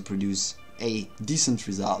start to produce a decent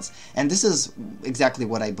results. And this is exactly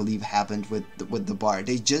what I believe happened with the Bar.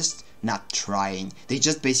 They just not trying. They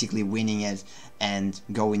just basically winning it and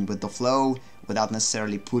going with the flow without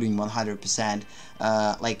necessarily putting 100%.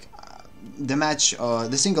 The match,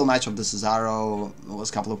 the single match of the Cesaro was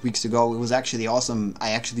a couple of weeks ago. It was actually awesome.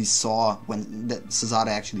 I actually saw when Cesaro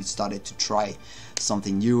actually started to try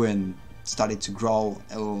something new and started to grow.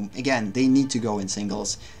 Again, they need to go in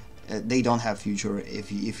singles. They don't have future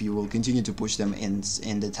if you will continue to push them in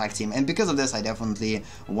the tag team. And because of this, I definitely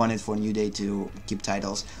wanted for New Day to keep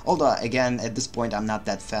titles. Although, again, at this point, I'm not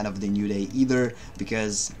that fan of the New Day either,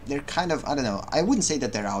 because they're kind of, I don't know, I wouldn't say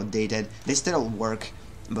that they're outdated. They still work,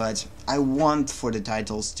 but I want for the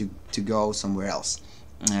titles to go somewhere else,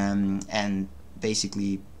 and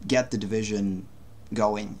basically get the division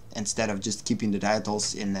going instead of just keeping the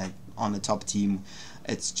titles in on the top team.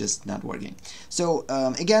 It's just not working. So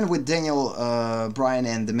again, with Daniel Bryan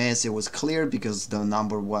and The Miz, it was clear because the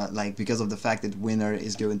number one, like because of the fact that winner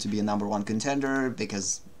is going to be a #1 contender,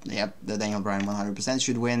 because yep, the Daniel Bryan 100%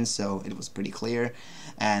 should win, so it was pretty clear.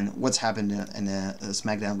 And what's happened in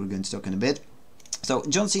SmackDown, we're going to talk in a bit. So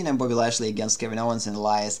John Cena and Bobby Lashley against Kevin Owens and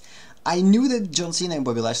Elias. I knew that John Cena and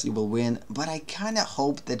Bobby Lashley will win, but I kind of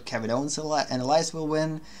hoped that Kevin Owens and Elias will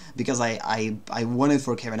win, because I wanted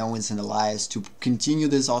for Kevin Owens and Elias to continue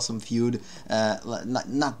this awesome feud,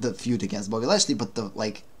 not the feud against Bobby Lashley, but the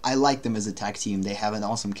I like them as a tag team. They have an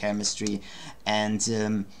awesome chemistry,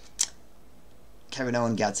 and Kevin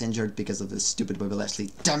Owens gets injured because of this stupid Bobby Lashley.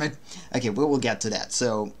 Damn it! Okay, we will get to that.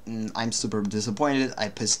 So, I'm super disappointed. I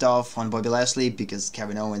pissed off on Bobby Lashley because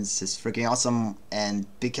Kevin Owens is freaking awesome, and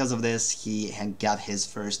because of this, he had got his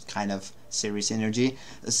first kind of serious injury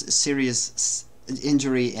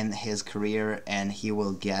in his career, and he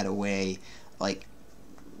will get away, like,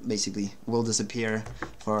 basically will disappear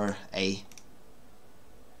for a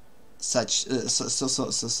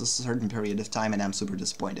certain period of time, and I'm super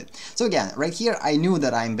disappointed. So again, right here, I knew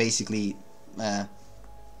that I'm basically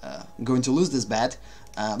going to lose this bet,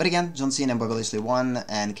 but again, John Cena and Bobby Lashley won,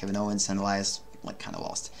 and Kevin Owens and Elias kind of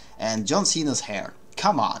lost. And John Cena's hair,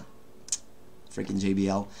 come on, freaking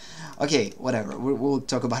JBL. Okay, whatever, we'll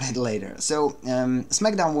talk about it later. So,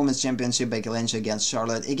 SmackDown Women's Championship, Becky Lynch against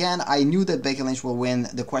Charlotte. Again, I knew that Becky Lynch will win.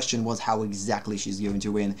 The question was how exactly she's going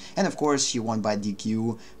to win. And of course, she won by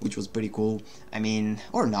DQ, which was pretty cool. I mean,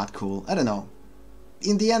 or not cool, I don't know.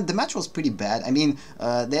 In the end, the match was pretty bad. I mean,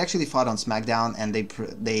 they actually fought on SmackDown, and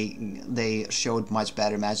they showed much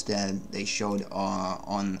better match than they showed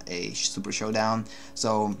on a Super Showdown.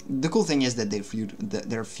 So the cool thing is that their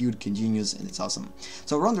feud continues, and it's awesome.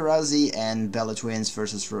 So Ronda Rousey and Bella Twins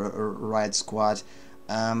versus Riot Squad.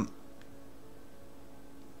 No,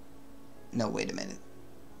 wait a minute.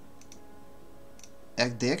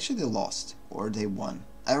 They actually lost, or they won?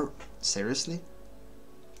 Seriously?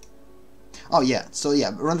 Oh yeah, so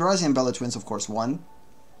yeah, Ronda Rousey and Bella Twins of course won,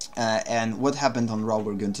 and what happened on Raw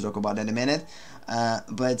we're going to talk about in a minute,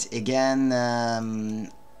 but again,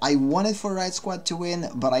 I wanted for Riot Squad to win,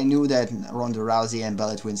 but I knew that Ronda Rousey and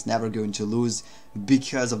Bella Twins never going to lose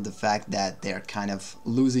because of the fact that they're kind of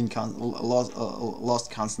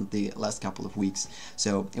lost constantly last couple of weeks,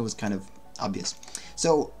 so it was kind of obvious.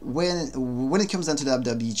 So when it comes down to the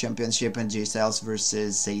WWE Championship and AJ Styles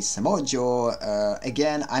versus, say, Samoa Joe,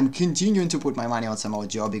 again, I'm continuing to put my money on Samoa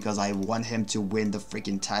Joe because I want him to win the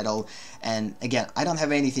freaking title. And again, I don't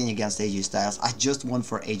have anything against AJ Styles. I just want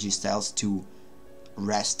for AJ Styles to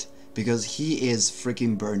rest, because he is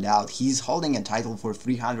freaking burned out. He's holding a title for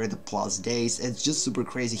 300 plus days. It's just super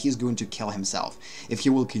crazy. He's going to kill himself if he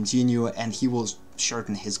will continue, and he will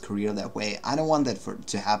shorten his career that way. I don't want that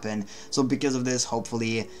to happen. So because of this,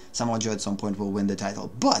 hopefully Samoa Joe at some point will win the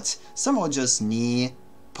title. But Samoa Joe's knee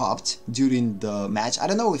popped during the match. I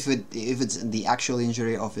don't know if it's the actual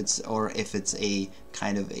injury or if it's a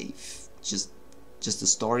kind of a just a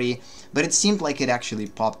story, but it seemed like it actually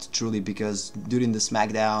popped truly, because during the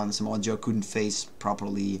SmackDown, Samoa Joe couldn't face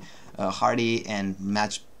properly Hardy, and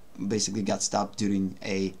match basically got stopped during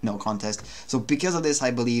a no contest. So because of this,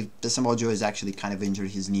 I believe that Samoa Joe is actually kind of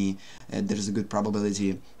injured his knee. There's a good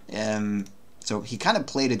probability. So he kind of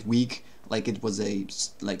played it weak, like it was a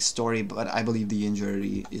story, but I believe the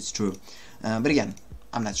injury is true. But again,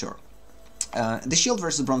 I'm not sure. The Shield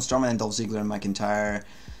versus Braun Strowman and Dolph Ziggler and McIntyre.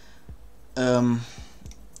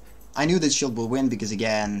 I knew that Shield will win because,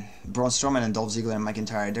 again, Braun Strowman and Dolph Ziggler and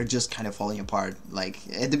McIntyre, they're just kind of falling apart. Like,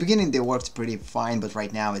 at the beginning they worked pretty fine, but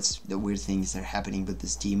right now it's the weird things that are happening with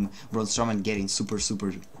this team. Braun Strowman getting super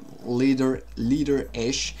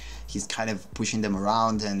leader-ish. He's kind of pushing them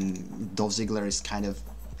around, and Dolph Ziggler is kind of,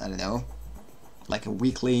 I don't know, like a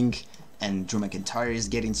weakling, and Drew McIntyre is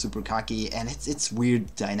getting super cocky, and it's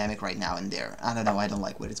weird dynamic right now in there. I don't know, I don't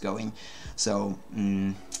like where it's going. So,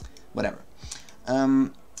 whatever.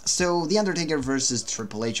 So The Undertaker versus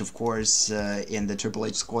Triple H, of course. In the Triple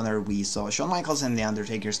H's corner we saw Shawn Michaels, and The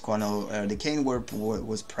Undertaker's corner the Kane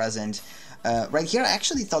was present. Right here I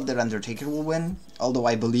actually thought that Undertaker will win, although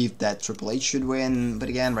I believed that Triple H should win. But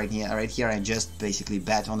again, right here I just basically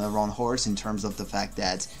bet on a wrong horse, in terms of the fact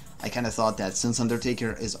that I kind of thought that since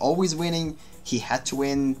Undertaker is always winning, he had to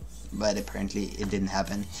win. But apparently it didn't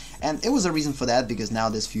happen, and it was a reason for that, because now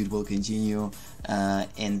this feud will continue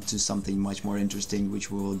into something much more interesting, which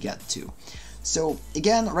we will get to. So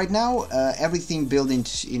again, right now everything built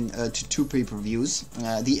into two pay-per-views.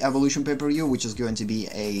 The Evolution pay-per-view, which is going to be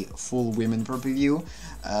a full women pay-per-view,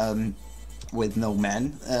 with no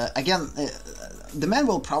men. Again, the men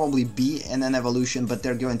will probably be in an evolution, but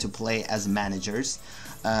they're going to play as managers.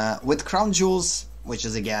 With Crown Jewels, which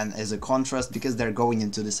is again is a contrast because they're going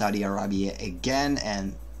into the Saudi Arabia again,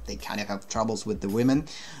 and they kind of have troubles with the women,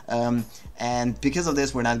 and because of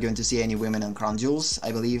this we're not going to see any women on Crown Jewels,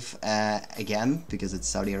 I believe, again, because it's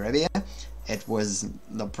Saudi Arabia. It was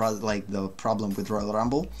the problem with Royal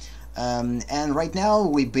Rumble, and right now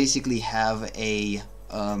we basically have a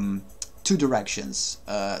two directions.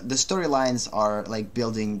 The storylines are like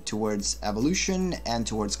building towards Evolution and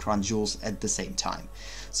towards Crown Jewels at the same time.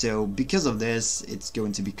 So because of this, it's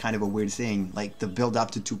going to be kind of a weird thing, like the build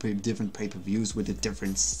up to two different pay-per-views with the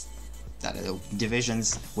different, I don't know,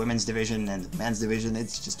 divisions, women's division and men's division.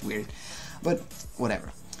 It's just weird, but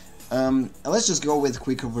whatever. Let's just go with a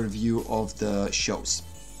quick overview of the shows.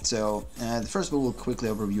 So first we will quickly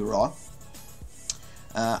overview Raw.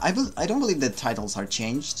 I don't believe that titles are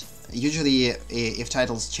changed. Usually if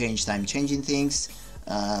titles change, I'm changing things.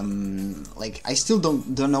 Like I still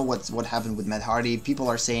don't know what happened with Matt Hardy. People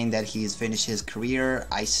are saying that he's finished his career.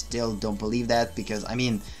 I still don't believe that, because I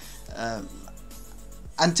mean,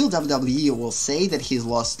 until WWE will say that he's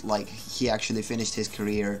lost, like he actually finished his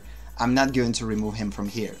career, I'm not going to remove him from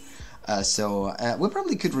here. So we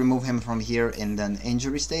probably could remove him from here in an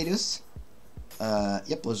injury status.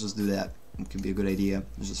 Yep, let's just do that. It could be a good idea.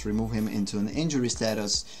 Let's just remove him into an injury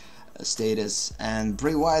status, and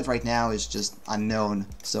Bray Wyatt right now is just unknown.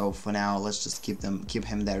 So for now, let's just keep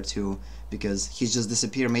him there too, because he's just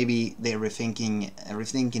disappeared. Maybe they're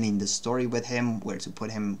rethinking the story with him, where to put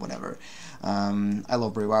him, whatever. I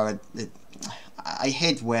love Bray Wyatt. I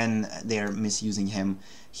hate when they're misusing him.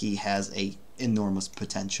 He has a enormous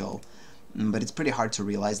potential, but it's pretty hard to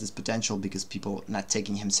realize this potential because people not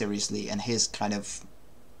taking him seriously, and he's kind of,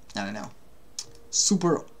 I don't know,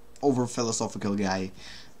 super over philosophical guy,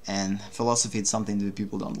 and philosophy is something that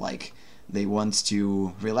people don't like. They want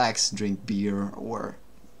to relax, drink beer or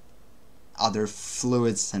other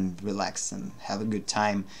fluids and relax and have a good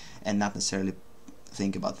time and not necessarily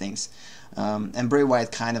think about things. And Bray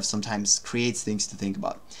Wyatt kind of sometimes creates things to think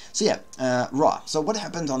about. So yeah, Raw. So what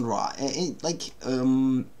happened on Raw?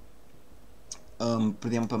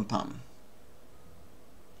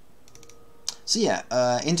 So yeah,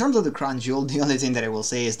 in terms of the Crown Jewel, the only thing that I will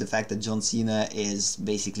say is the fact that John Cena is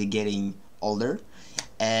basically getting older,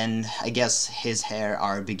 and I guess his hair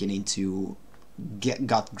are beginning to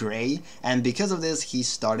got gray, and because of this he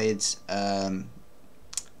started to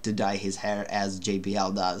dye his hair as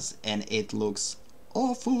JBL does, and it looks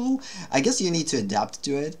awful. I guess you need to adapt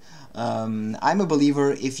to it. I'm a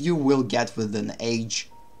believer, if you will get with an age,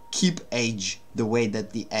 keep age the way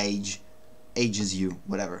that the age ages you,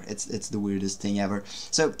 whatever. It's the weirdest thing ever.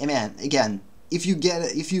 So man, again, if you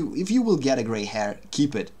will get a gray hair,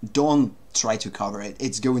 keep it. Don't try to cover it.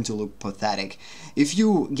 It's going to look pathetic. If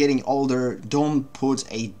you getting older, don't put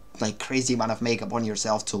a like crazy amount of makeup on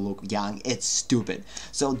yourself to look young. It's stupid.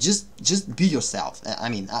 So just be yourself. I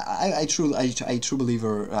mean, I true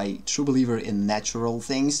believer in natural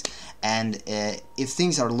things, and if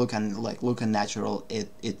things are looking natural,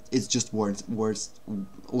 it's just looks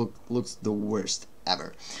the worst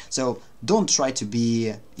ever. So don't try to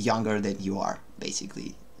be younger than you are.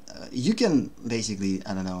 Basically, you can basically,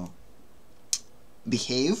 I don't know,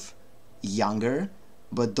 behave younger,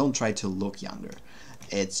 but don't try to look younger.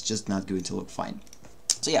 It's just not going to look fine.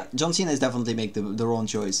 So yeah, John Cena is definitely make the wrong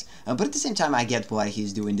choice, but at the same time I get why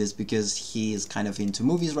he's doing this, because he is kind of into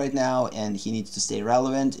movies right now and he needs to stay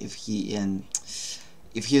relevant. If he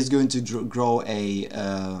is going to grow a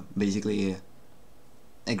basically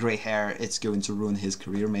a gray hair, it's going to ruin his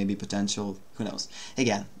career, maybe potential, who knows.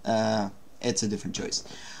 Again, it's a different choice.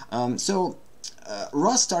 So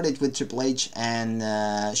Raw started with Triple H and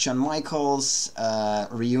Shawn Michaels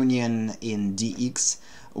reunion in DX,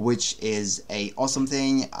 which is a awesome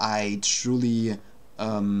thing. I truly,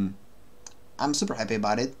 I'm super happy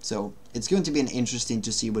about it. So it's going to be interesting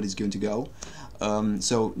to see what is going to go.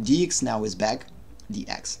 So DX now is back.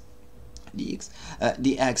 DX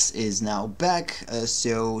is now back,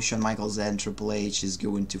 so Shawn Michaels and Triple H is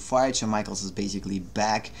going to fight. Shawn Michaels is basically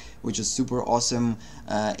back, which is super awesome.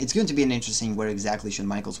 It's going to be an interesting where exactly Shawn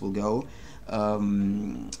Michaels will go.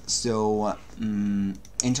 In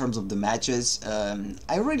terms of the matches, I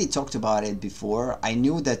already talked about it before. I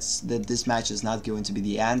knew that this match is not going to be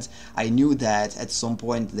the end. I knew that at some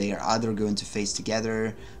point they are either going to face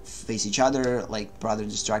each other, like Brother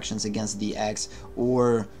Distractions against DX,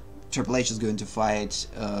 or Triple H is going to fight,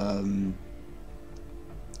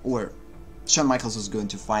 or Shawn Michaels was going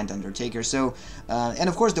to fight Undertaker. So, and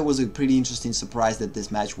of course there was a pretty interesting surprise that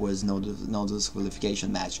this match was no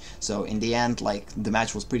disqualification match. So in the end, like, the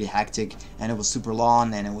match was pretty hectic and it was super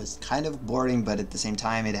long and it was kind of boring, but at the same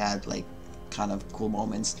time it had like kind of cool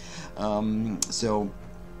moments. So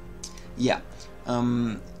yeah,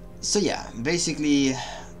 basically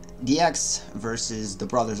DX versus the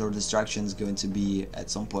Brothers of Destruction is going to be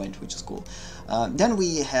at some point, which is cool. Then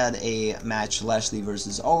we had a match, Lashley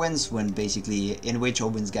versus Owens, in which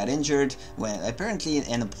Owens got injured. When apparently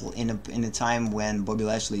in a time when Bobby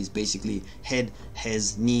Lashley's basically hit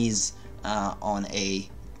his knees on a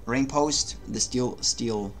ring post, the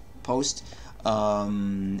steel post,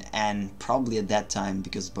 and probably at that time,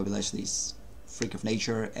 because Bobby Lashley's freak of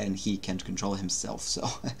nature and he can't control himself, so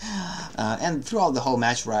and throughout the whole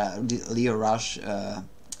match Leo Rush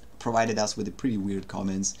provided us with pretty weird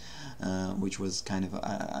comments, which was kind of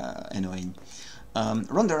annoying.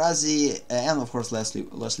 Ronda Rousey and of course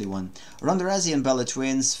Leslie won. Ronda Rousey and Bella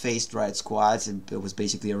Twins faced Riot Squad. It was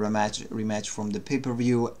basically a rematch from the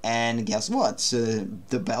pay-per-view, and guess what? The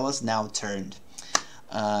Bellas now turned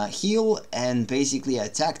heel and basically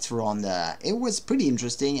attacked Ronda. It was pretty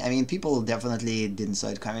interesting. I mean, people definitely didn't saw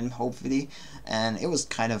it coming, hopefully, and it was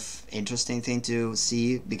kind of interesting thing to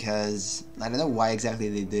see, because I don't know why exactly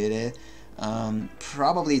they did it.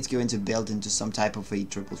 Probably it's going to build into some type of a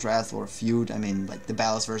triple threat or feud. I mean, like the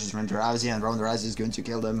Bellas versus Ronda Rousey, and Ronda Rousey is going to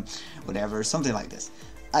kill them, whatever, something like this.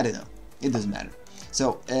 I don't know. It doesn't matter.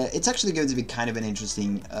 So it's actually going to be kind of an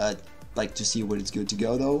interesting, like, to see where it's going to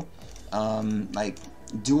go though. Like,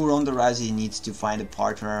 do Ronda Rousey needs to find a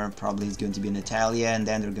partner? Probably it's going to be Natalya, and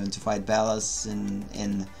then they're going to fight Bellas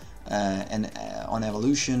on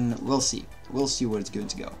Evolution. We'll see. We'll see where it's going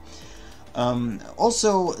to go.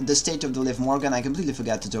 Also, the state of the Liv Morgan. I completely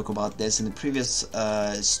forgot to talk about this in the previous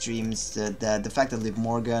streams. The fact that Liv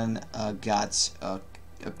Morgan got a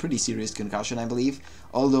pretty serious concussion, I believe.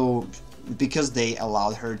 Although, because they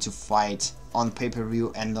allowed her to fight on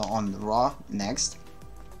pay-per-view and on Raw next,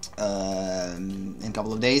 in a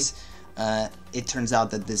couple of days, it turns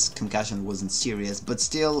out that this concussion wasn't serious, but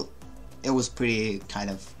still it was pretty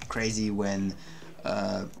kind of crazy when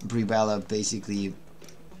Brie Bella basically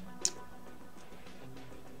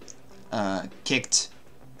kicked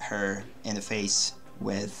her in the face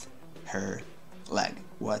with her leg.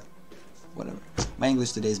 Whatever. My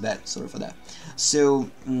English today is bad, sorry for that. So,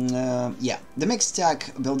 yeah, the mixed tag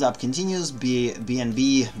build-up continues.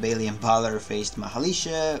 B&B, Bayley and Balor faced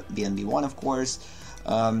Mahalisha. B&B won, of course.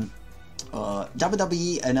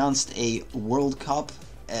 WWE announced a World Cup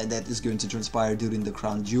that is going to transpire during the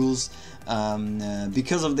Crown Jewels.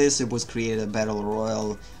 Because of this, it was created a Battle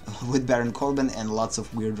Royal with Baron Corbin and lots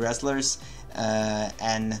of weird wrestlers.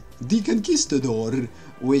 And The Conquistador,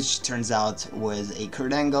 which turns out was a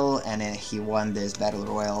Kurt Angle, and he won this Battle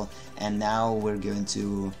Royal. And now we're going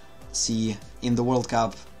to see in the World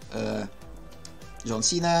Cup John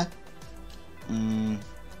Cena,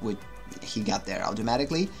 which he got there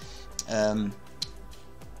automatically.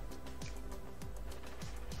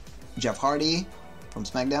 Jeff Hardy from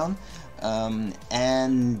SmackDown,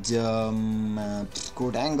 and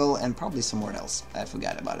Kurt Angle, and probably somewhere else. I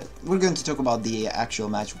forgot about it. We're going to talk about the actual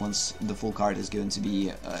match once the full card is going to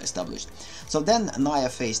be established. So then Nia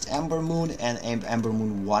faced Ember Moon, and Ember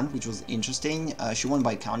Moon won, which was interesting. She won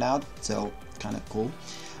by countout, so kind of cool.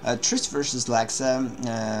 Trish versus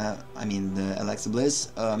Alexa, I mean the Alexa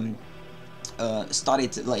Bliss,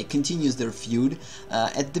 continues their feud.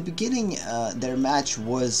 At the beginning, their match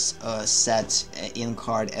was set in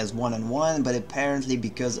card as one-on-one, but apparently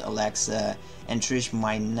because Alexa and Trish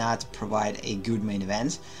might not provide a good main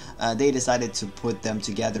event, they decided to put them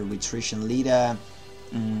together with Trish and Lita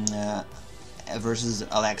versus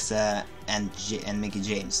Alexa and Mickie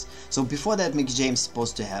James. So before that, Mickie James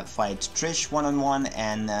supposed to fight Trish one-on-one,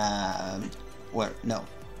 and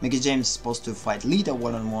Mickie James supposed to fight Lita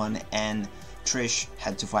one-on-one, and Trish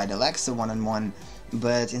had to fight Alexa one-on-one,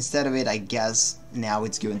 but instead of it, I guess now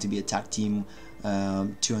it's going to be a tag team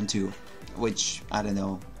 2-on-2, which, I don't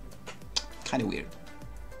know, kind of weird,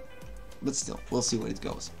 but still, we'll see where it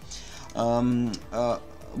goes.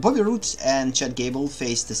 Bobby Roode and Chad Gable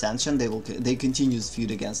faced Ascension. They continue this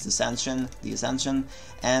feud against the Ascension,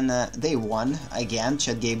 and they won again.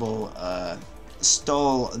 Chad Gable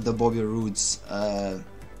stole the Bobby Roode's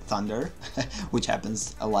thunder, which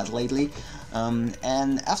happens a lot lately.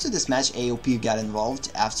 And after this match, AOP got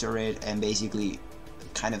involved after it and basically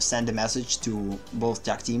kind of sent a message to both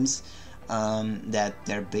tag teams that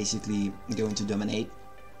they're basically going to dominate.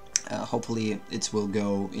 hopefully it will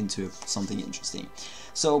go into something interesting.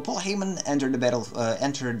 So Paul Heyman entered the battle,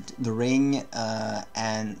 entered the ring,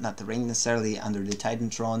 and not the ring necessarily, under the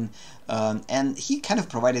Titantron, and he kind of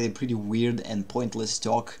provided a pretty weird and pointless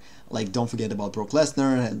talk, like don't forget about Brock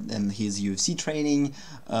Lesnar and his UFC training,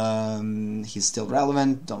 he's still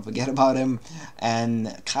relevant, don't forget about him,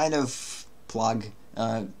 and kind of plugged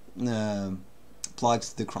the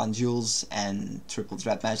Crown Jewels and triple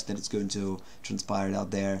threat match that is going to transpire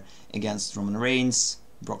out there against Roman Reigns,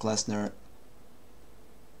 Brock Lesnar,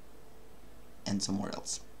 and someone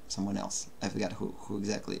else. I forgot who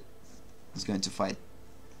exactly is going to fight.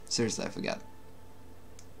 Seriously, I forgot.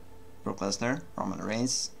 Brock Lesnar, Roman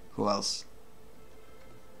Reigns, who else?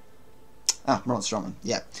 Braun Strowman,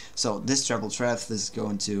 yeah. So this triple threat is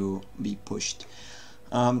going to be pushed.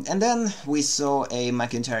 And then we saw a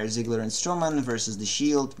McIntyre, Ziggler, and Strowman versus the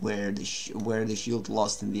Shield, where the Shield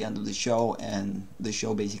lost in the end of the show, and the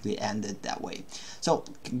show basically ended that way. So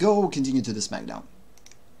continue to the SmackDown.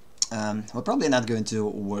 We're probably not going to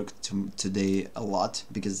work today a lot,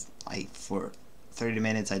 because for 30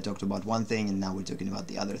 minutes I talked about one thing and now we're talking about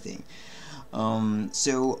the other thing.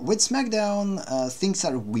 So with SmackDown, things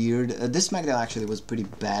are weird. This SmackDown actually was pretty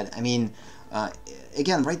bad. I mean,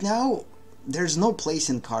 again, right now there's no place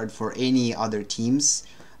in card for any other teams.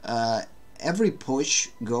 Every push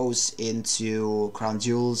goes into Crown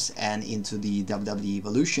Jewels and into the WWE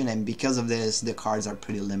Evolution, and because of this, the cards are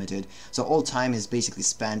pretty limited. So all time is basically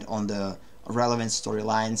spent on the relevant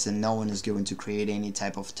storylines, and no one is going to create any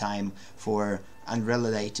type of time for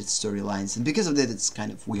unrelated storylines. And because of that, it's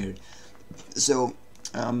kind of weird. So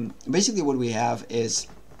basically, what we have is.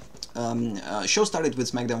 Show started with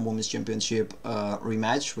SmackDown Women's Championship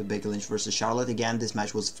rematch with Becky Lynch versus Charlotte. Again, this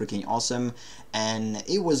match was freaking awesome, and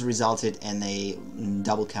it was resulted in a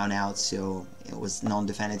double count out, so it was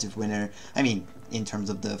non-definitive winner. I mean, in terms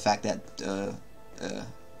of the fact that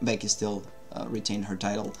Becky still retained her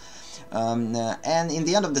title. And in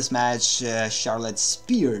the end of this match, Charlotte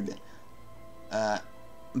speared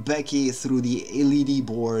Becky through the LED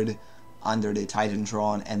board under the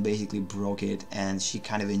Titantron and basically broke it, and she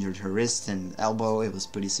kind of injured her wrist and elbow. It was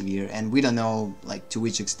pretty severe, and we don't know like to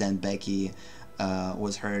which extent Becky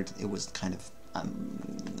was hurt. It was kind of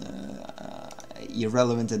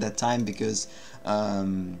irrelevant at that time, because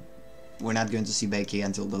we're not going to see Becky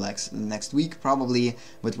until the next week probably,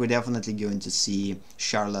 but we're definitely going to see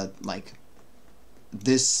Charlotte like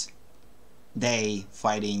this day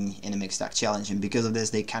fighting in a mixed tag challenge, and because of this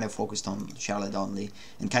they kind of focused on Charlotte only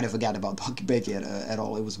and kind of forgot about Becky at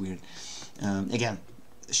all. It was weird. Again,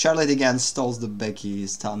 Charlotte again stalls the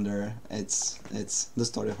Becky's thunder. It's the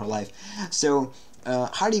story of her life. So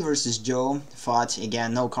Hardy versus Joe fought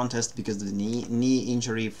again, no contest because of the knee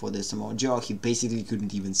injury for the Samoa Joe. He basically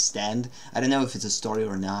couldn't even stand. I don't know if it's a story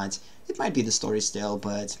or not. It might be the story still,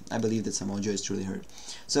 but I believe that Samoa Joe is truly hurt.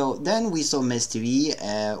 So then we saw Miz TV,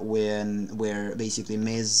 where basically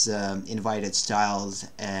Miz invited Styles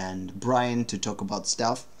and Bryan to talk about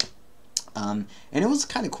stuff. And it was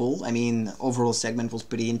kind of cool. I mean, overall segment was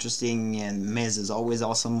pretty interesting, and Miz is always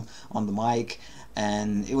awesome on the mic,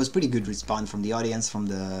 and it was pretty good response from the audience, from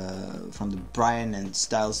the Bryan and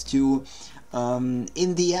Styles too.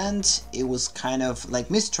 In the end, it was kind of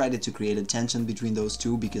like Miz tried to create a tension between those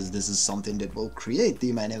two, because this is something that will create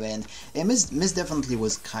the main event, and Miz definitely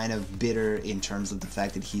was kind of bitter in terms of the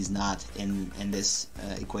fact that he's not in this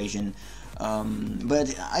equation.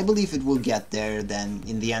 But I believe it will get there. Then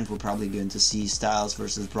in the end we're probably going to see Styles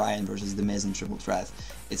versus Bryan versus The Miz in triple threat.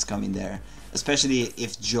 It's coming there, especially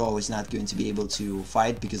if Joe is not going to be able to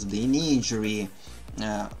fight because of the knee injury,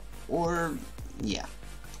 or yeah.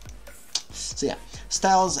 So yeah,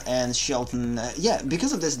 Styles and Shelton, yeah,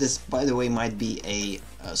 because of this by the way might be a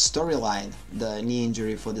storyline, the knee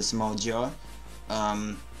injury for the Samoa Joe,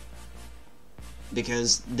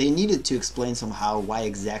 because they needed to explain somehow why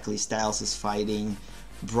exactly Styles is fighting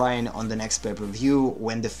Bryan on the next pay-per-view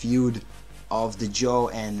when the feud of the Joe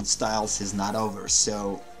and Styles is not over.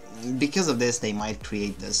 So because of this they might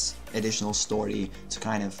create this additional story to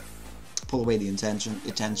kind of pull away the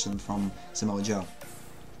attention from Samoa Joe.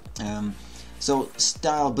 So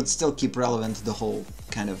Styles, but still keep relevant the whole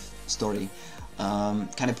kind of story.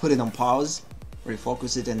 Kind of put it on pause,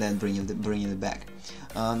 refocus it, and then bring it back.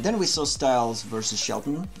 Then we saw Styles versus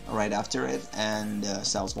Shelton right after it, and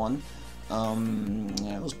Styles won.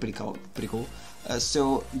 Yeah, it was pretty cool.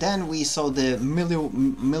 So then we saw the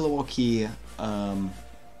Milwaukee,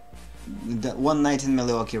 the One Night in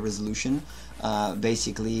Milwaukee resolution.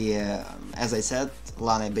 Basically, as I said,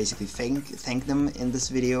 Lana basically thanked them in this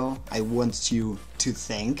video. I want you to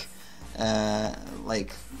thank,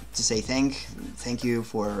 like to say thank you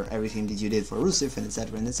for everything that you did for Rusev and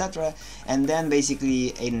etc and etc. And then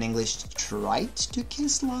basically Aiden English tried to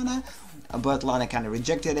kiss Lana, but Lana kind of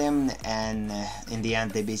rejected him, and in the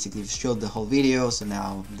end they basically showed the whole video, so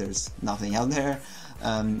now there's nothing out there.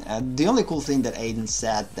 The only cool thing that Aiden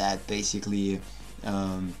said, that basically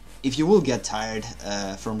if you will get tired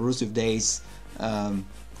from Rusev days,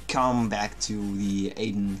 come back to the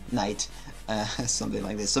Aiden night, something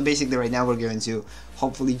like this. So basically right now we're going to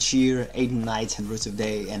hopefully cheer Aiden Knight and Rusev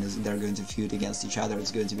Day, and they're going to feud against each other.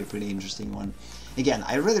 It's going to be a pretty interesting one. Again,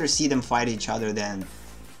 I'd rather see them fight each other than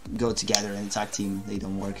go together in a tag team. They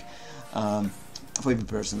don't work, for me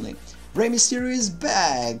personally. Rey Mysterio is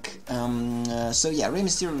back! So yeah, Rey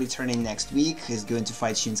Mysterio returning next week. He's going to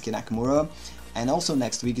fight Shinsuke Nakamura. And also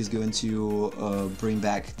next week is going to bring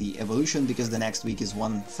back the Evolution, because the next week is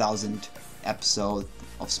 1000th episode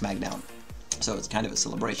of SmackDown. So it's kind of a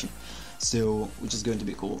celebration. So, which is going to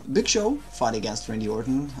be cool. Big Show fought against Randy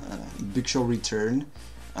Orton. Big Show return.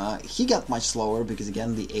 He got much slower because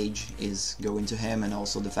again the age is going to him, and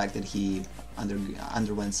also the fact that he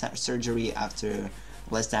underwent surgery after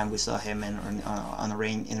last time we saw him in a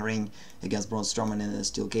ring against Braun Strowman in a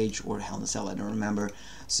steel cage or Hell in a Cell, I don't remember.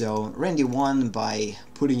 So Randy won by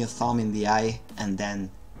putting a thumb in the eye and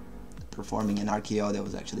then performing an RKO. That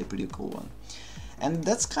was actually a pretty cool one. And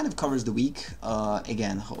that's kind of covers the week.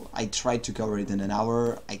 Again, I tried to cover it in an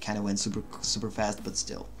hour. I kind of went super fast, but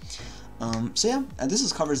still. So yeah, this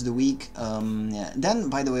is covers the week. Yeah. Then,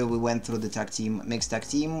 by the way, we went through the mixed tag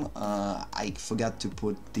team. I forgot to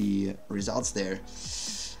put the results there.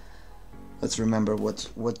 Let's remember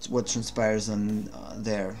what transpires on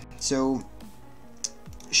there. So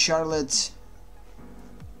Charlotte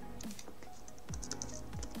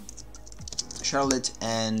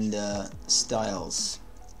and Styles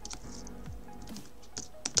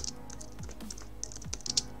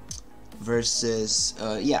versus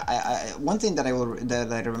one thing that I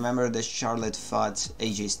remember, that Charlotte fought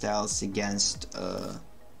AJ Styles against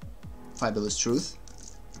Fabulous Truth,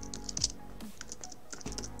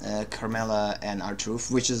 Carmella and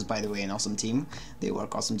R-Truth, which is, by the way, an awesome team. They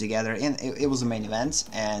work awesome together, and it was a main event,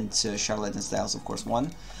 and Charlotte and Styles of course won.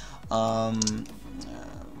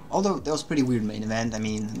 Although that was a pretty weird main event. I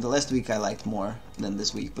mean, the last week I liked more than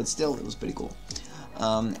this week, but still it was pretty cool.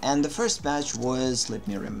 And the first match was, let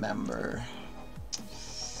me remember,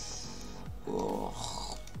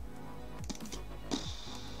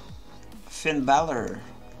 Finn Balor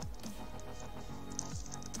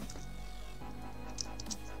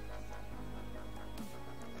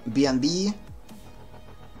B&B,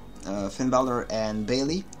 Finn Balor and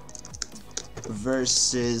Bayley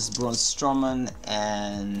versus Braun Strowman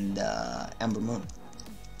and Ember Moon.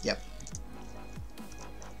 Yep.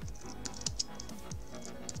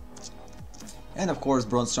 And of course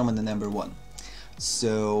Braun Strowman the number one.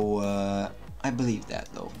 So I believe that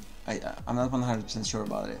though. I'm not 100% sure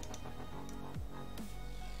about it.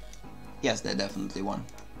 Yes, they definitely won.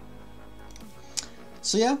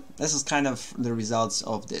 So yeah, this is kind of the results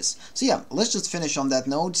of this. So yeah, let's just finish on that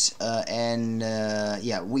note,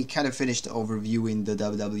 yeah, we kind of finished overviewing the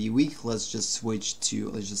WWE week. Let's just switch to,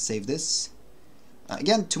 let's just save this.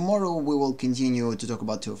 Again, tomorrow we will continue to talk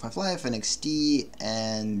about 205 Live, NXT,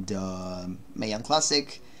 and Mae Young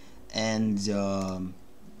Classic, and the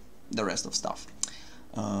rest of stuff.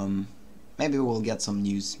 Maybe we'll get some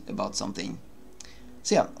news about something.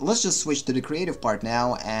 So yeah, let's just switch to the creative part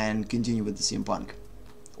now and continue with the CM Punk.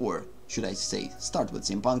 Or should I say, start with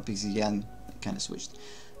CM Punk, because again, I kind of switched.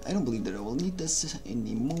 I don't believe that I will need this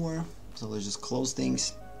anymore, so let's just close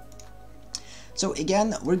things. So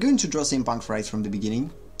again, we're going to draw CM Punk right from the beginning.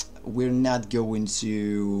 We're not going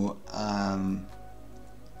to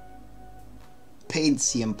paint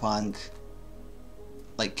CM Punk,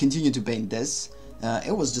 like continue to paint this.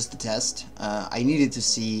 It was just a test. I needed to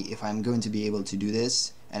see if I'm going to be able to do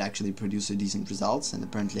this and actually produce a decent results, and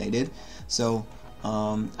apparently I did. So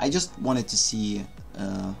I just wanted to see,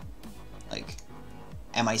 like,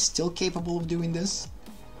 am I still capable of doing this,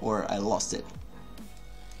 or I lost it?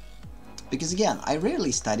 Because again, I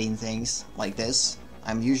rarely study things like this.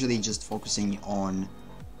 I'm usually just focusing on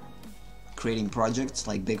creating projects,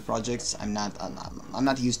 like big projects. I'm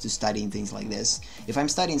not used to studying things like this. If I'm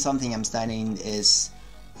studying something, I'm studying is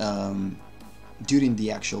during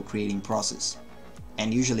the actual creating process.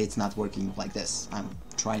 And usually it's not working like this. I'm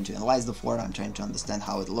trying to analyze the photo, I'm trying to understand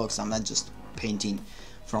how it looks. I'm not just painting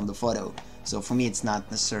from the photo. So for me, it's not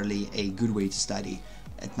necessarily a good way to study.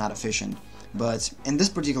 It's not efficient. But in this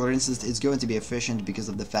particular instance, it's going to be efficient because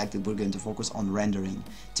of the fact that we're going to focus on rendering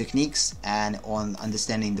techniques and on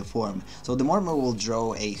understanding the form. So the more we will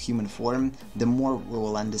draw a human form, the more we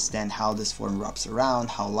will understand how this form wraps around,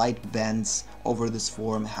 how light bends over this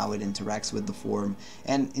form, how it interacts with the form,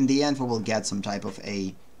 and in the end we will get some type of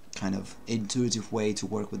a kind of intuitive way to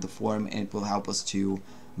work with the form, and it will help us to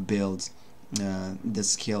build the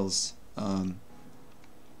skills,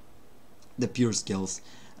 the pure skills.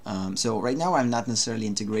 So right now I'm not necessarily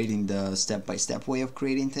integrating the step-by-step way of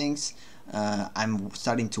creating things. I'm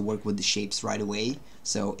starting to work with the shapes right away.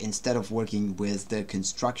 So instead of working with the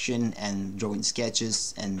construction and drawing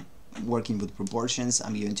sketches and working with proportions,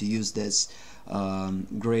 I'm going to use this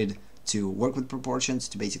grid to work with proportions,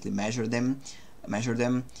 to basically measure them,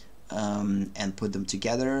 and put them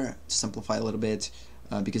together to simplify a little bit.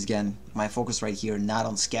 Because again, my focus right here not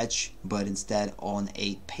on sketch, but instead on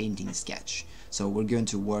a painting sketch. So we're going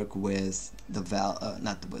to work with the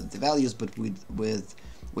not with the values, but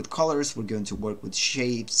with colors. We're going to work with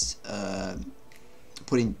shapes,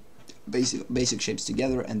 putting basic shapes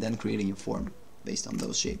together, and then creating a form based on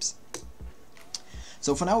those shapes.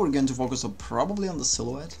 So for now, we're going to focus on probably on the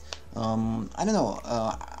silhouette. I don't know.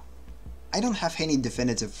 I don't have any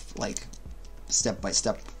definitive like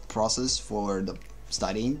step-by-step process for the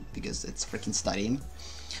studying, because it's freaking studying.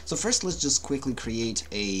 So first, let's just quickly create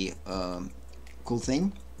a cool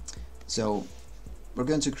thing. So we're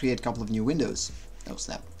going to create a couple of new windows. Oh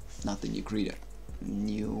snap, not the new creator,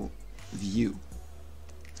 new view.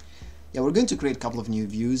 Yeah, we're going to create a couple of new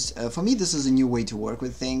views. For me, this is a new way to work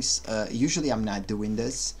with things. Usually I'm not doing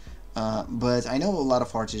this, but I know a lot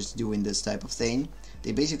of artists doing this type of thing.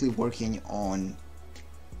 They're basically working on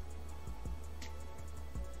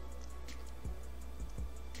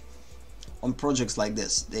projects like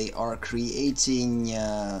this. They are creating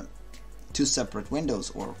two separate windows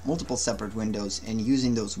or multiple separate windows, and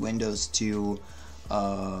using those windows to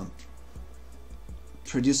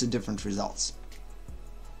produce different results.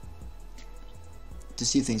 To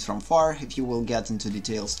see things from far, if you will get into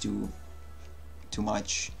details too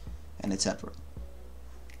much, and etc.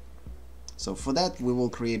 So for that, we will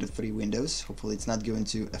create 3 windows. Hopefully it's not going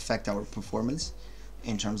to affect our performance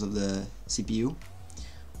in terms of the CPU.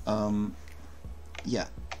 Yeah,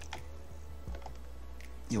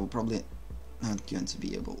 you're probably not going to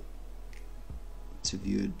be able to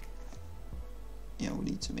view it. Yeah, we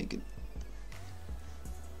need to make it.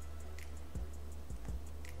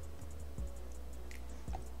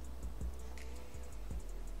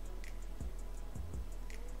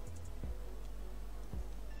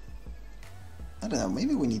 I don't know,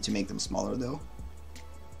 maybe we need to make them smaller though.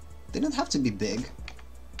 They don't have to be big.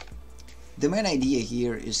 The main idea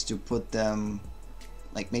here is to put them,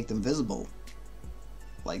 like make them visible,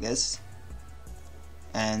 like this.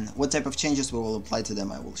 And what type of changes we will apply to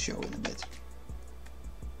them I will show in a bit.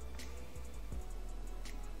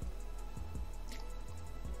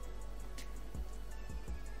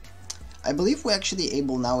 I believe we're actually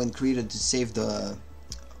able now in Creative to save the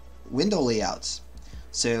window layouts.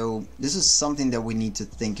 So this is something that we need to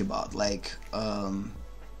think about, like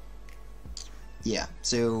yeah,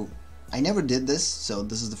 so I never did this, so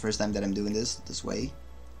this is the first time that I'm doing this way.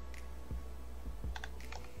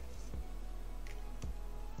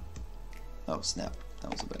 Oh snap,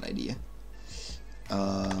 that was a bad idea.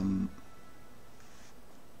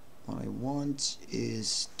 What I want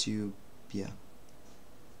is to, yeah.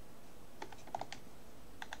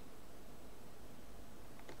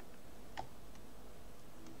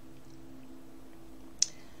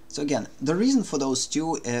 So again, the reason for those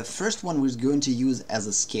two, first one we're going to use as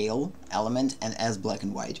a scale element and as black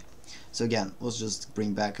and white. So again, let's just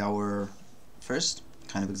bring back our first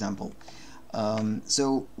kind of example.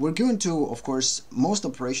 So we're going to, of course, most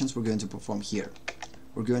operations we're going to perform here.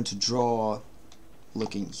 We're going to draw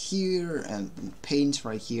looking here and paint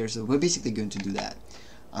right here, so we're basically going to do that.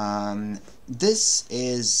 This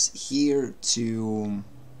is here to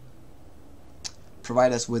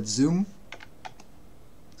provide us with zoom.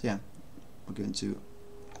 So yeah, we're going to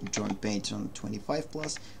join paint on 25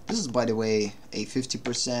 plus. This is, by the way, a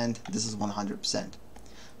 50%, this is 100%.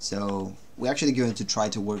 So we're actually going to try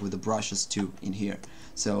to work with the brushes too in here.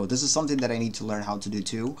 So this is something that I need to learn how to do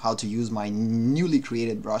too, how to use my newly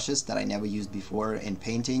created brushes that I never used before in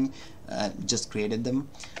painting, just created them,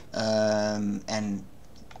 and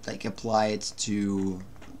like apply it to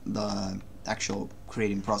the actual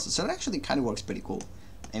creating process. So it actually kind of works pretty cool.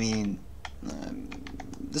 I mean,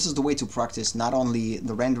 this is the way to practice not only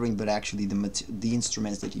the rendering but actually the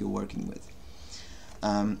instruments that you're working with.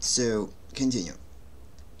 So continue.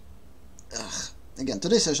 Again,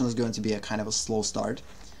 today's session is going to be a kind of a slow start,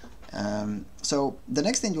 So the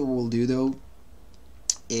next thing we will do though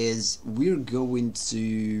is we're going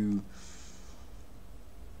to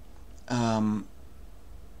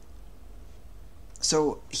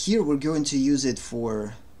so here we're going to use it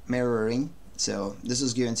for mirroring. So this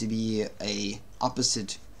is going to be a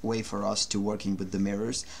opposite way for us to working with the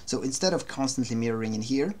mirrors. So instead of constantly mirroring in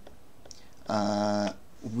here,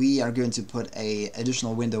 we are going to put a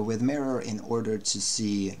additional window with mirror in order to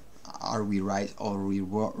see are we right or are we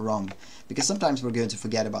wrong, because sometimes we're going to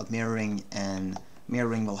forget about mirroring, and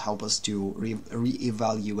mirroring will help us to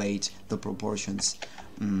re-evaluate the proportions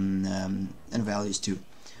and values too.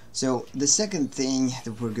 So the second thing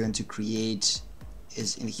that we're going to create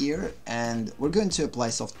is in here, and we're going to apply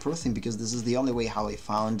soft proofing because this is the only way how I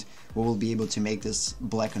found we will be able to make this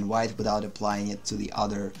black and white without applying it to the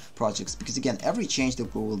other projects, because again every change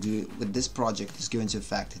that we will do with this project is going to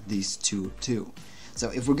affect these two too. So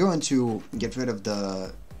if we're going to get rid of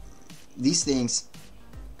these things,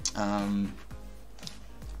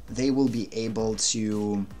 they will be able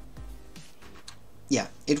to, yeah,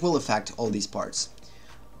 it will affect all these parts.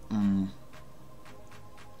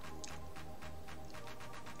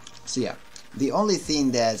 So yeah, the only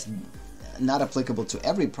thing that's not applicable to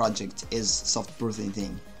every project is soft proofing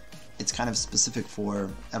thing. It's kind of specific for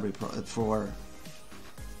every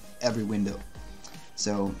window.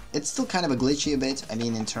 So it's still kind of a glitchy a bit. I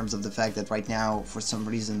mean, in terms of the fact that right now, for some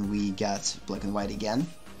reason, we got black and white again.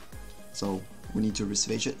 So we need to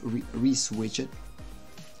re-switch it.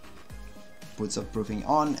 Put soft proofing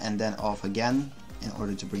on and then off again in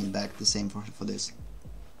order to bring it back the same for this.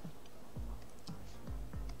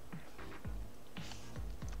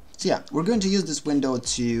 So yeah, we're going to use this window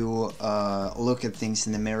to look at things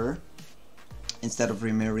in the mirror instead of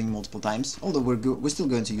re-mirroring multiple times. Although we're still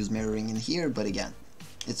going to use mirroring in here, but again,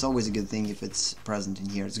 it's always a good thing if it's present in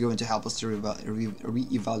here. It's going to help us to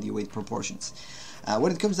re-evaluate proportions.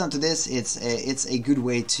 When it comes down to this, it's a good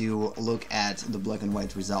way to look at the black and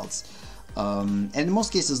white results. And in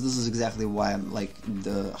most cases, this is exactly why I'm like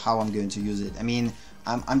how I'm going to use it. I mean,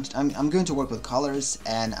 I'm going to work with colors,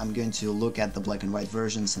 and I'm going to look at the black and white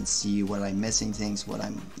versions and see where I'm missing things, what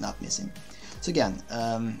I'm not missing. So again,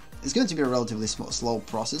 it's going to be a relatively slow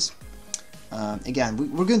process. Again,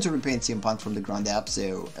 we're going to repaint CM Punk from the ground up,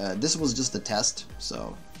 so this was just a test,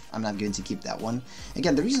 so I'm not going to keep that one.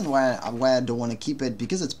 Again, the reason why I don't want to keep it,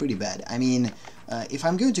 because it's pretty bad. I mean, if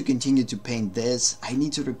I'm going to continue to paint this, I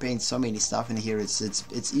need to repaint so many stuff in here.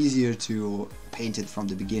 It's easier to paint it from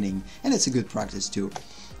the beginning, and it's a good practice too.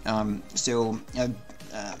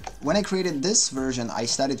 When I created this version, I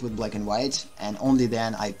started with black and white, and only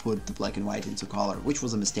then I put the black and white into color, which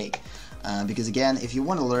was a mistake. Because again, if you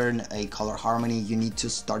want to learn a color harmony, you need to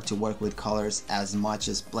start to work with colors as much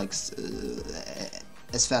as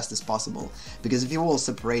as fast as possible, because if you will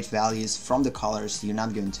separate values from the colors, you're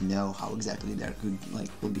not going to know how exactly they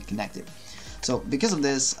will be connected. So because of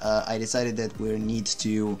this, I decided that we need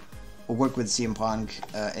to work with CM Punk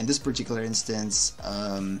in this particular instance,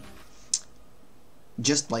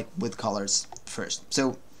 just like with colors first.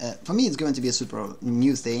 So for me, it's going to be a super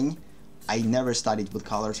new thing. I never studied with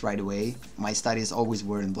colors right away. My studies always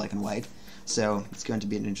were in black and white. So it's going to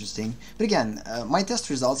be interesting. But again, my test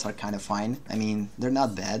results are kind of fine. I mean, they're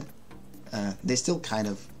not bad. They still kind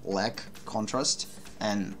of lack contrast.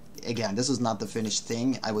 And again, this is not the finished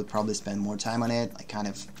thing. I would probably spend more time on it. I kind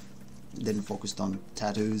of didn't focus on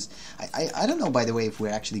tattoos. I don't know, by the way, if we're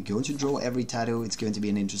actually going to draw every tattoo. It's going to be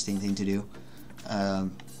an interesting thing to do.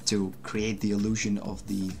 To create the illusion of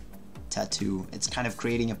the tattoo. It's kind of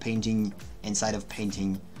creating a painting inside of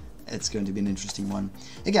painting. It's going to be an interesting one.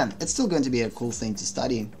 Again, it's still going to be a cool thing to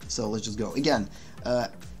study, so let's just go. Again,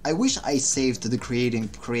 I wish I saved the creation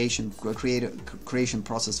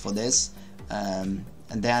process for this, and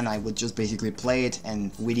then I would just basically play it,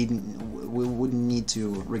 and we wouldn't need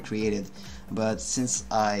to recreate it. But since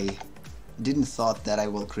I didn't thought that I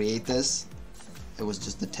will create this, it was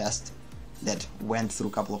just a test that went through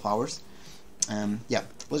a couple of hours. Yeah,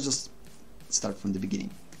 let's just start from the beginning.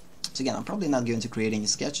 So again, I'm probably not going to create any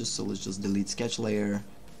sketches, so let's just delete sketch layer.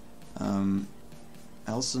 I'm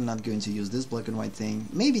also not going to use this black and white thing.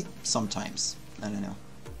 Maybe sometimes, I don't know.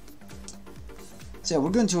 So we're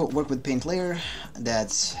going to work with paint layer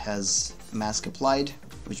that has mask applied,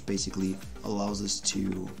 which basically allows us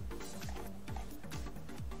to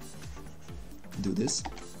do this.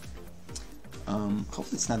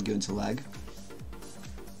 Hopefully it's not going to lag.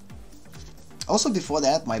 Also, before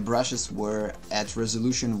that, my brushes were at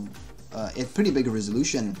resolution, at pretty big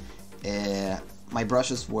resolution. My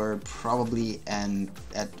brushes were probably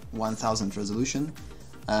at 1000 resolution.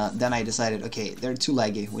 then I decided, okay, they're too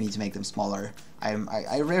laggy, we need to make them smaller.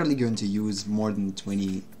 I rarely going to use more than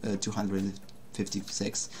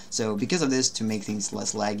 256, so because of this, to make things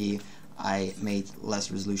less laggy, I made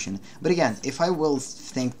less resolution. But again, if I will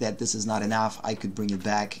think that this is not enough, I could bring it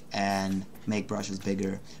back and make brushes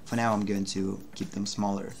bigger. For now, I'm going to keep them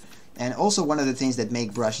smaller. And also, one of the things that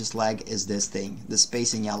make brushes lag is this thing, the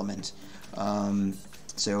spacing element.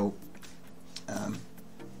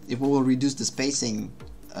 If we will reduce the spacing,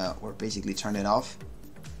 or basically turn it off,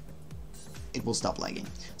 it will stop lagging.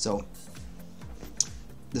 So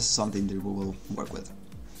this is something that we will work with.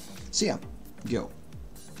 So yeah, go.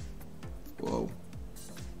 Whoa.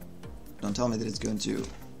 Don't tell me that it's going to...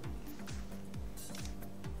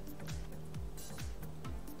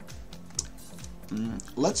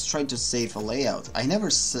 let's try to save a layout. I never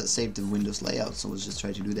saved the Windows layout, so let's just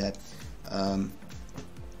try to do that.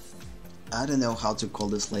 I don't know how to call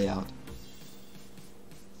this layout.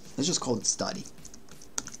 Let's just call it study.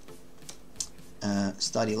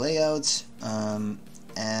 Study layout,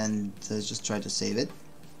 and let's just try to save it.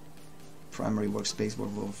 Primary workspace,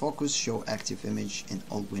 workflow focus, show active image in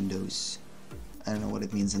all windows. I don't know what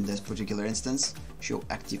it means in this particular instance. Show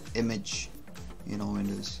active image in all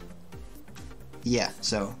windows. Yeah,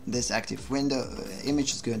 so this active window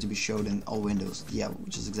image is going to be showed in all windows. Yeah,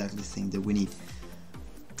 which is exactly the thing that we need.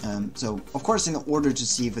 So, of course, in order to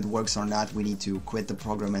see if it works or not, we need to quit the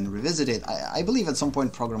program and revisit it. I believe at some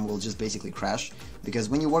point program will just basically crash, because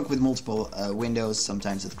when you work with multiple windows,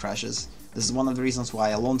 sometimes it crashes. This is one of the reasons why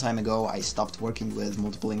a long time ago I stopped working with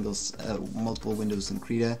multiple windows in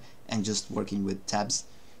Krita and just working with tabs.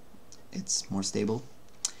 It's more stable.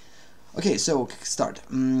 Okay, so start.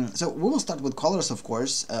 So we will start with colors, of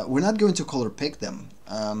course. We're not going to color pick them.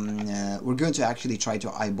 We're going to actually try to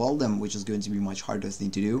eyeball them, which is going to be much harder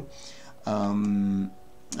thing to do.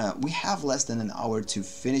 We have less than an hour to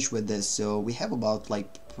finish with this, so we have about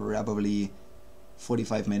like probably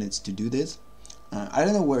 45 minutes to do this. I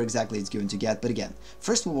don't know where exactly it's going to get, but again,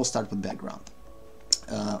 first we will start with background.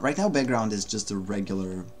 Right now background is just a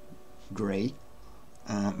regular gray,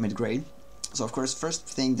 mid-grade. So of course, first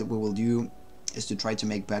thing that we will do is to try to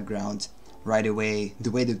make background right away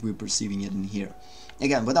the way that we're perceiving it in here.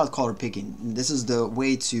 Again, without color picking. This is the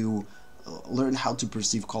way to learn how to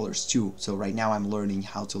perceive colors too. So right now I'm learning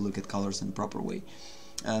how to look at colors in a proper way.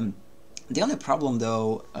 The only problem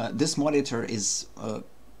though, this monitor is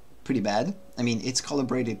pretty bad. I mean, it's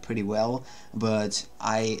calibrated pretty well, but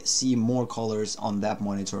I see more colors on that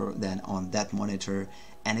monitor than on that monitor,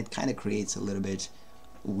 and it kind of creates a little bit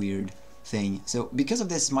weird thing. So because of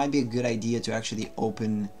this, it might be a good idea to actually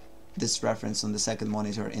open this reference on the second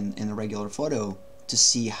monitor in a regular photo to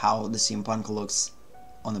see how the steampunk looks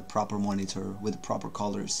on a proper monitor with proper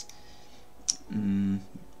colors.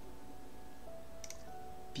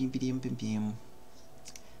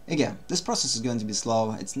 Again, this process is going to be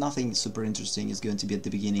slow. It's nothing super interesting. It's going to be at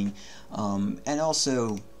the beginning, and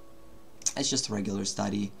also it's just a regular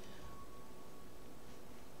study.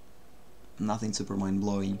 Nothing super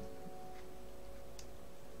mind-blowing.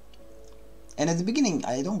 And at the beginning,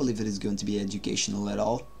 I don't believe it is going to be educational at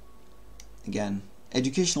all. Again,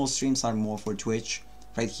 educational streams are more for Twitch.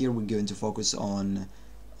 Right here we're going to focus on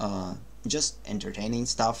just entertaining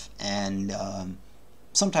stuff, and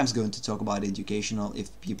sometimes going to talk about educational if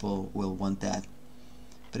people will want that.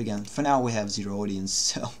 But again, for now we have 0 audience,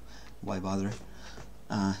 so why bother?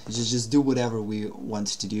 Just do whatever we want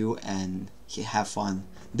to do and have fun.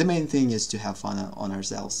 The main thing is to have fun on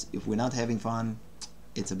ourselves. If we're not having fun,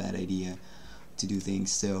 it's a bad idea to do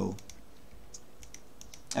things. So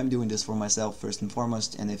I'm doing this for myself first and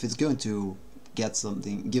foremost, and if it's going to give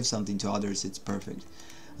something to others, it's perfect.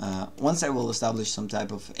 Once I will establish some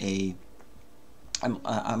type of a...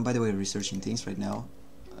 I'm by the way researching things right now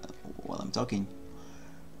while I'm talking.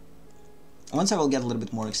 Once I will get a little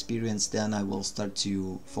bit more experience, then I will start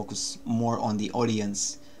to focus more on the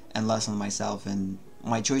audience and less on myself, and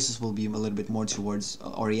my choices will be a little bit more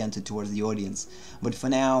oriented towards the audience. But for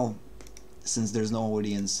now, since there's no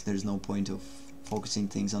audience, there's no point of focusing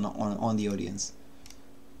things on the audience,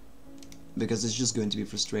 because it's just going to be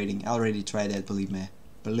frustrating. I already tried that, believe me,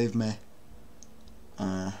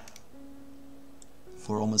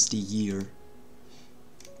 for almost a year.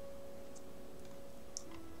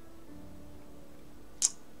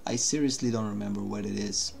 I seriously don't remember what it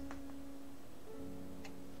is.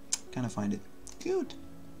 Kind of find it cute.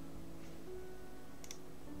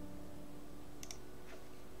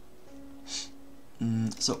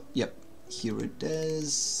 So yep, here it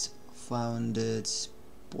is. Found it.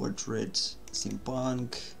 Portrait,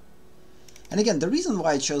 steampunk. And again, the reason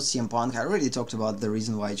why I chose CM Punk, I already talked about the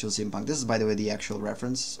reason why I chose CM Punk. This is, by the way, the actual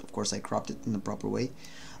reference. Of course, I cropped it in the proper way.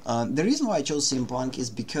 The reason why I chose CM Punk is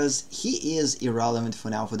because he is irrelevant for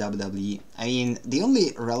now for WWE. I mean, the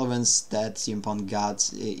only relevance that CM Punk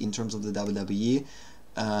got in terms of the WWE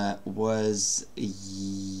was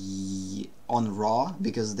on Raw,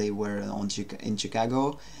 because they were in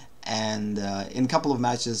Chicago, and in a couple of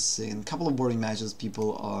matches, in a couple of boring matches,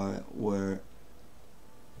 people were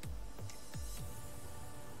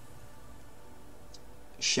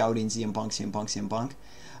shouting CM Punk, CM Punk, CM Punk.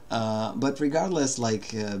 But regardless,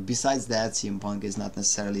 like besides that, CM Punk is not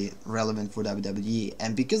necessarily relevant for WWE,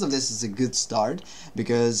 and because of this, it's a good start,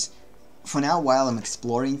 because for now, while I'm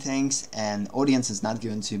exploring things, and audience is not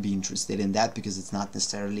going to be interested in that because it's not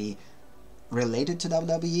necessarily related to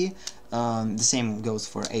WWE. The same goes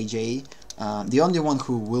for AJ. The only one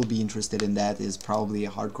who will be interested in that is probably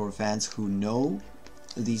hardcore fans who know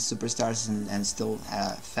these superstars and still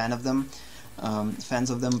fans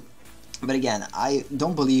of them. But again, I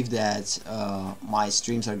don't believe that my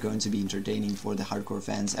streams are going to be entertaining for the hardcore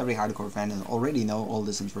fans. Every hardcore fan already know all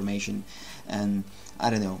this information, and I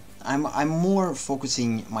don't know. I'm more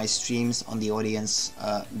focusing my streams on the audience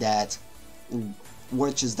that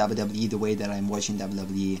watches WWE the way that I'm watching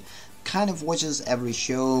WWE. Kind of watches every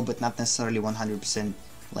show, but not necessarily 100%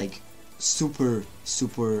 like super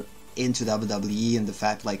into WWE, and the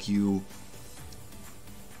fact like you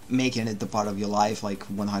making it the part of your life like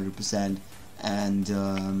 100%. And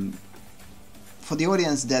for the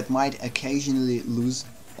audience that might occasionally lose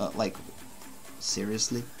like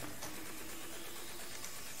seriously,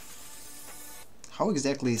 how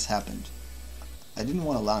exactly this happened? I didn't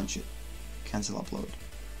want to launch it. Cancel upload.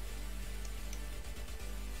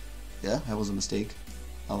 Yeah, that was a mistake.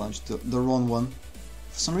 I launched the wrong one.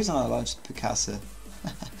 For some reason I launched Picasso.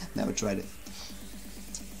 Never tried it.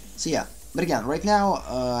 So yeah, but again, right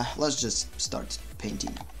now, let's just start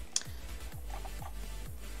painting.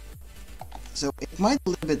 So it might be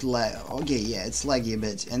a little bit lag. Okay, yeah, it's laggy a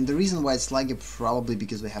bit, and the reason why it's laggy probably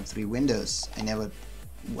because we have 3 windows. I never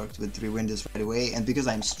worked with 3 windows right away, and because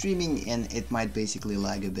I'm streaming, and it might basically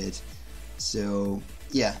lag a bit. So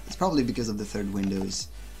yeah, it's probably because of the 3rd windows.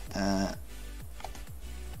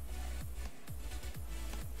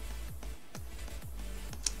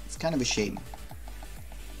 It's kind of a shame.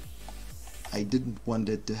 I didn't want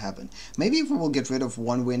it to happen. Maybe if we will get rid of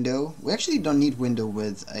one window. We actually don't need window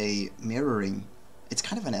with a mirroring. It's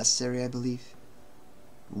kind of unnecessary, I believe.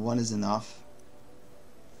 One is enough.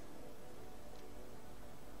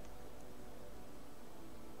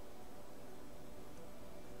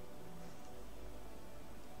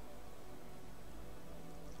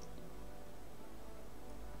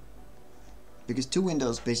 Because 2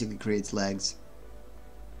 windows basically creates lags.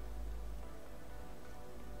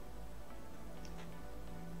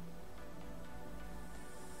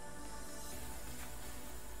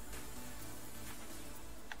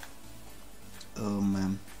 Oh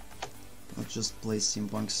man, let's just place CM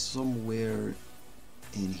Punk somewhere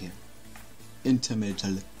in here.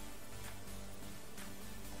 Intermetal.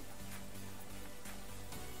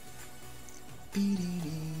 We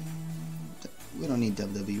don't need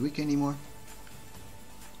WWE Week anymore.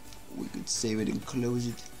 We could save it and close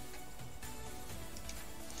it.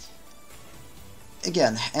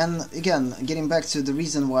 Again, getting back to the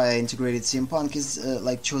reason why I integrated CM Punk is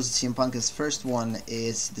chose CM Punk as first one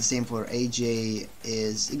is the same for AJ,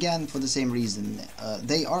 is again for the same reason.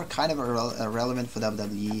 They are kind of irrelevant for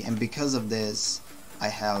WWE, and because of this I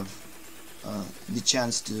have the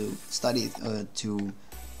chance to study, to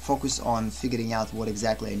focus on figuring out what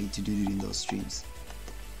exactly I need to do during those streams.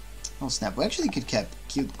 Oh snap, we actually could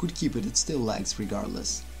keep it, it still lags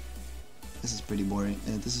regardless. This is pretty boring,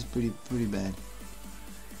 this is pretty bad.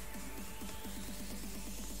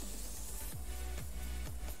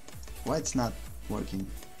 Why it's not working?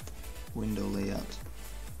 Window layout.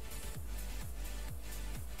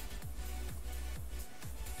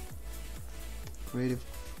 Creative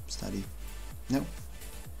study. No.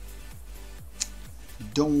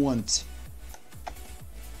 Don't want.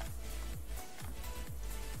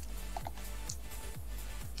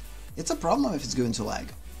 It's a problem if it's going to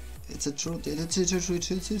lag. It's a true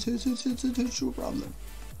problem.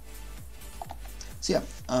 So yeah,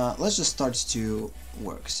 let's just start to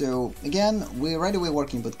work. So again, we're right away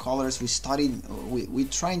working with colors. We're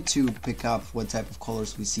trying to pick up what type of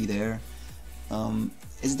colors we see there.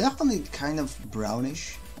 It's definitely kind of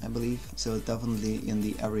brownish, I believe. So it's definitely in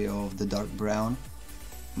the area of the dark brown.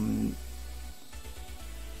 And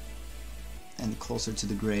closer to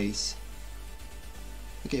the grays.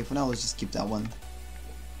 Okay, for now let's just keep that one.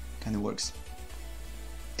 Kind of works.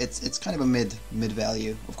 it's kind of a mid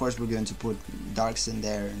value. Of course, we're going to put darks in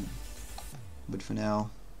there, but for now,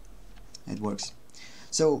 it works.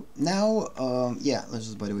 So now, yeah, let's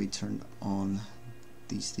just, by the way, turn on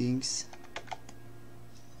these things.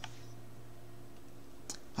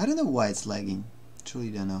 I don't know why it's lagging. Truly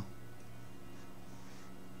don't know.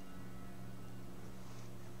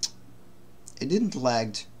 It didn't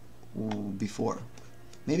lag before.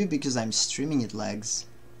 Maybe because I'm streaming it lags.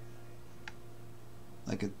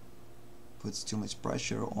 Like it puts too much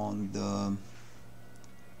pressure on the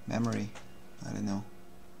memory. I don't know.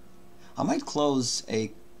 I might close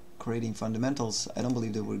a creating fundamentals. I don't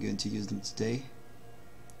believe that we're going to use them today.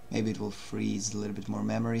 Maybe it will freeze a little bit more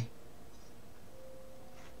memory.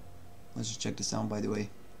 Let's just check the sound, by the way.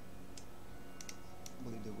 I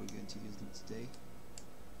believe that we're going to use them today.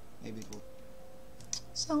 Maybe it will.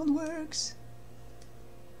 Sound works.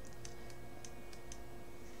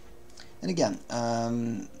 And again,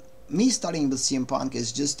 me starting with CM Punk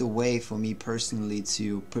is just a way for me personally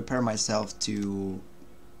to prepare myself to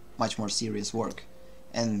much more serious work,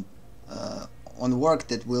 and on work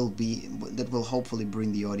that will hopefully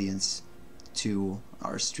bring the audience to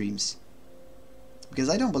our streams. Because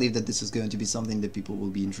I don't believe that this is going to be something that people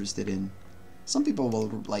will be interested in. Some people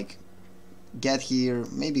will like get here,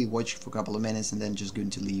 maybe watch for a couple of minutes, and then just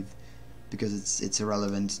going to leave because it's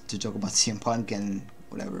irrelevant to talk about CM Punk and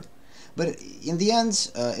whatever. But in the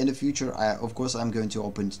end, in the future, of course, I'm going to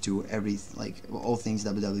open to all things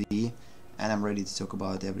WWE, and I'm ready to talk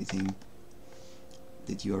about everything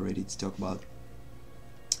that you are ready to talk about.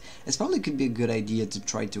 It probably could be a good idea to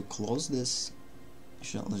try to close this.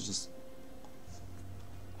 Let's just,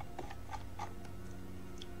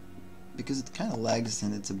 because it kind of lags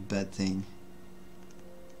and it's a bad thing.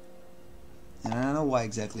 And I don't know why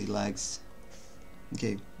exactly it lags.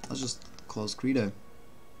 Okay, let's just close Creative.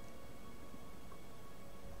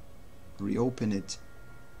 Reopen it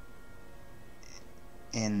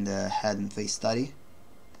and head and face study,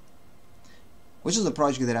 which is a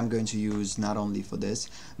project that I'm going to use not only for this.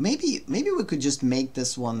 Maybe we could just make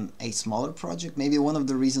this one a smaller project. Maybe one of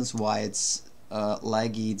the reasons why it's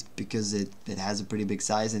laggy is because it has a pretty big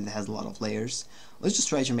size and it has a lot of layers. Let's just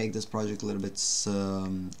try to make this project a little bit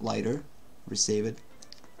lighter. Resave it.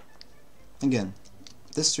 Again,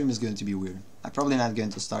 this stream is going to be weird. I'm probably not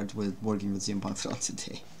going to start with working with CM Punk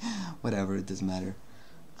today. Whatever, it doesn't matter.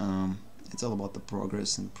 It's all about the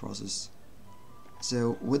progress and process.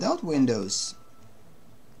 So without Windows,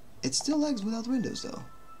 it still lags without Windows though.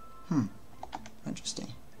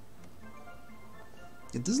 Interesting.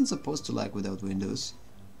 It isn't supposed to lag without Windows.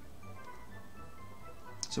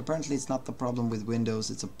 So apparently it's not the problem with Windows,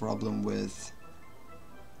 it's a problem with...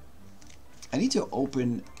 I need to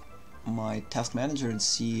open my task manager and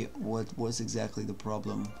see what was exactly the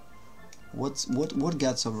problem. What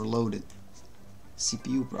gets overloaded?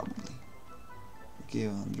 CPU probably. Okay,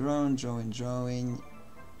 drawing.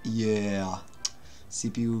 Yeah,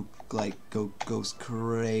 CPU like goes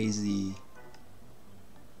crazy,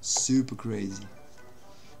 super crazy.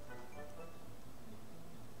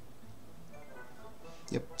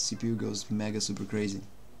 Yep, CPU goes mega super crazy.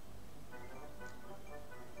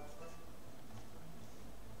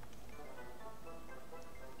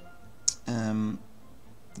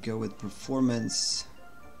 Go with performance,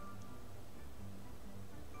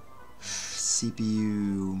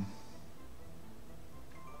 CPU.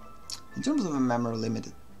 In terms of a memory limit,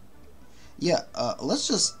 yeah, let's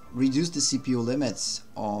just reduce the CPU limits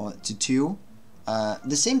to 2.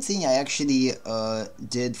 The same thing I actually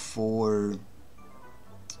did for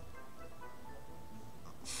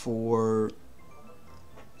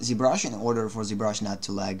ZBrush in order for ZBrush not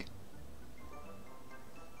to lag.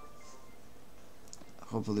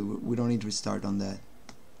 Hopefully we don't need to restart on that.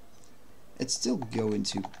 It's still going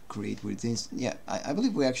to create weird things. Yeah, I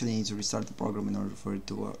believe we actually need to restart the program in order for it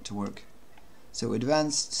to work. So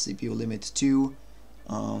advanced CPU limit 2.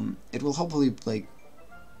 It will hopefully like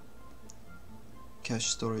cache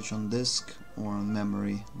storage on disk or on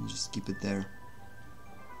memory and just keep it there.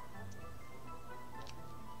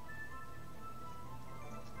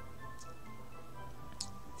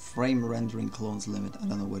 Frame rendering clones limit, I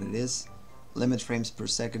don't know what it is. Limit frames per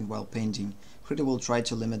second while painting. Creative will try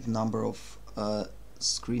to limit number of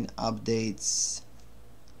screen updates.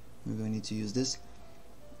 Maybe I need to use this.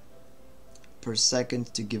 Per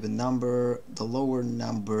second to give a number. The lower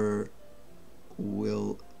number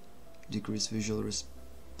will decrease visual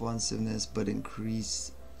responsiveness but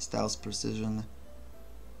increase styles precision.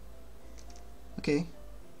 Okay.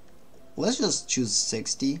 Let's just choose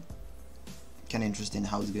 60. Kinda interesting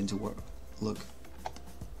how it's going to work. Look.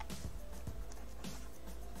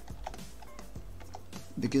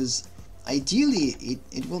 because ideally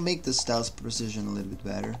it will make the stylus precision a little bit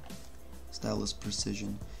better. Stylus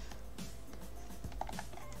precision.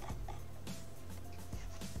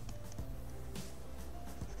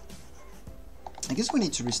 I guess we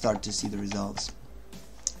need to restart to see the results.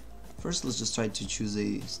 First, let's just try to choose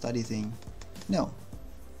a study thing. No.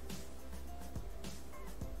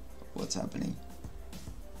 What's happening?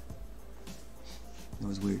 That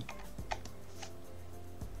was weird.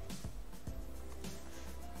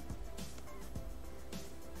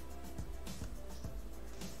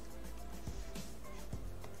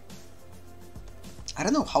 I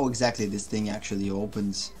don't know how exactly this thing actually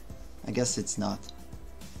opens. I guess it's not.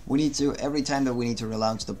 We need to, every time that we need to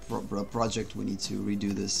relaunch the project, we need to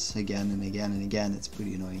redo this again and again and again. It's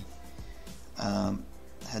pretty annoying.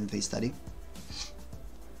 Hand face study.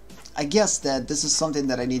 I guess that this is something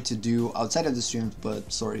that I need to do outside of the stream,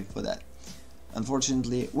 but sorry for that.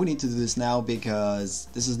 Unfortunately, we need to do this now because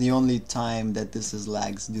this is the only time that this is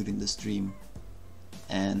lags during the stream.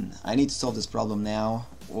 And I need to solve this problem now,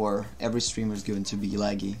 or every streamer is going to be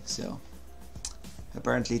laggy. So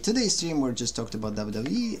apparently today's stream we just talked about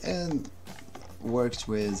WWE and worked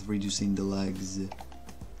with reducing the lags.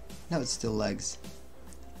 No, it's still lags.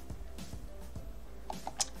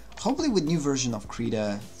 Hopefully with new version of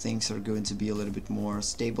Krita things are going to be a little bit more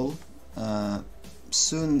stable.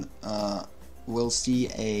 Soon we'll see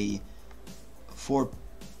a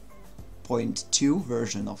 4.2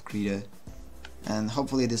 version of Krita, and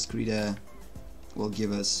hopefully this Krita will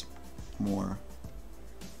give us more.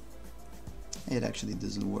 It actually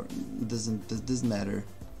doesn't work. Doesn't matter.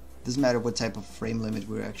 Doesn't matter what type of frame limit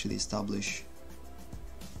we actually establish.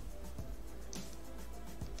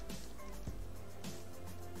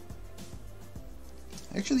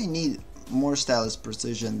 I actually need more stylus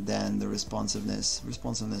precision than the responsiveness.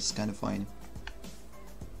 Responsiveness is kind of fine.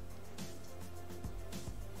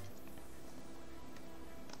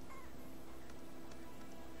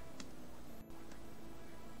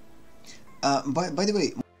 By the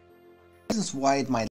way, reasons why it might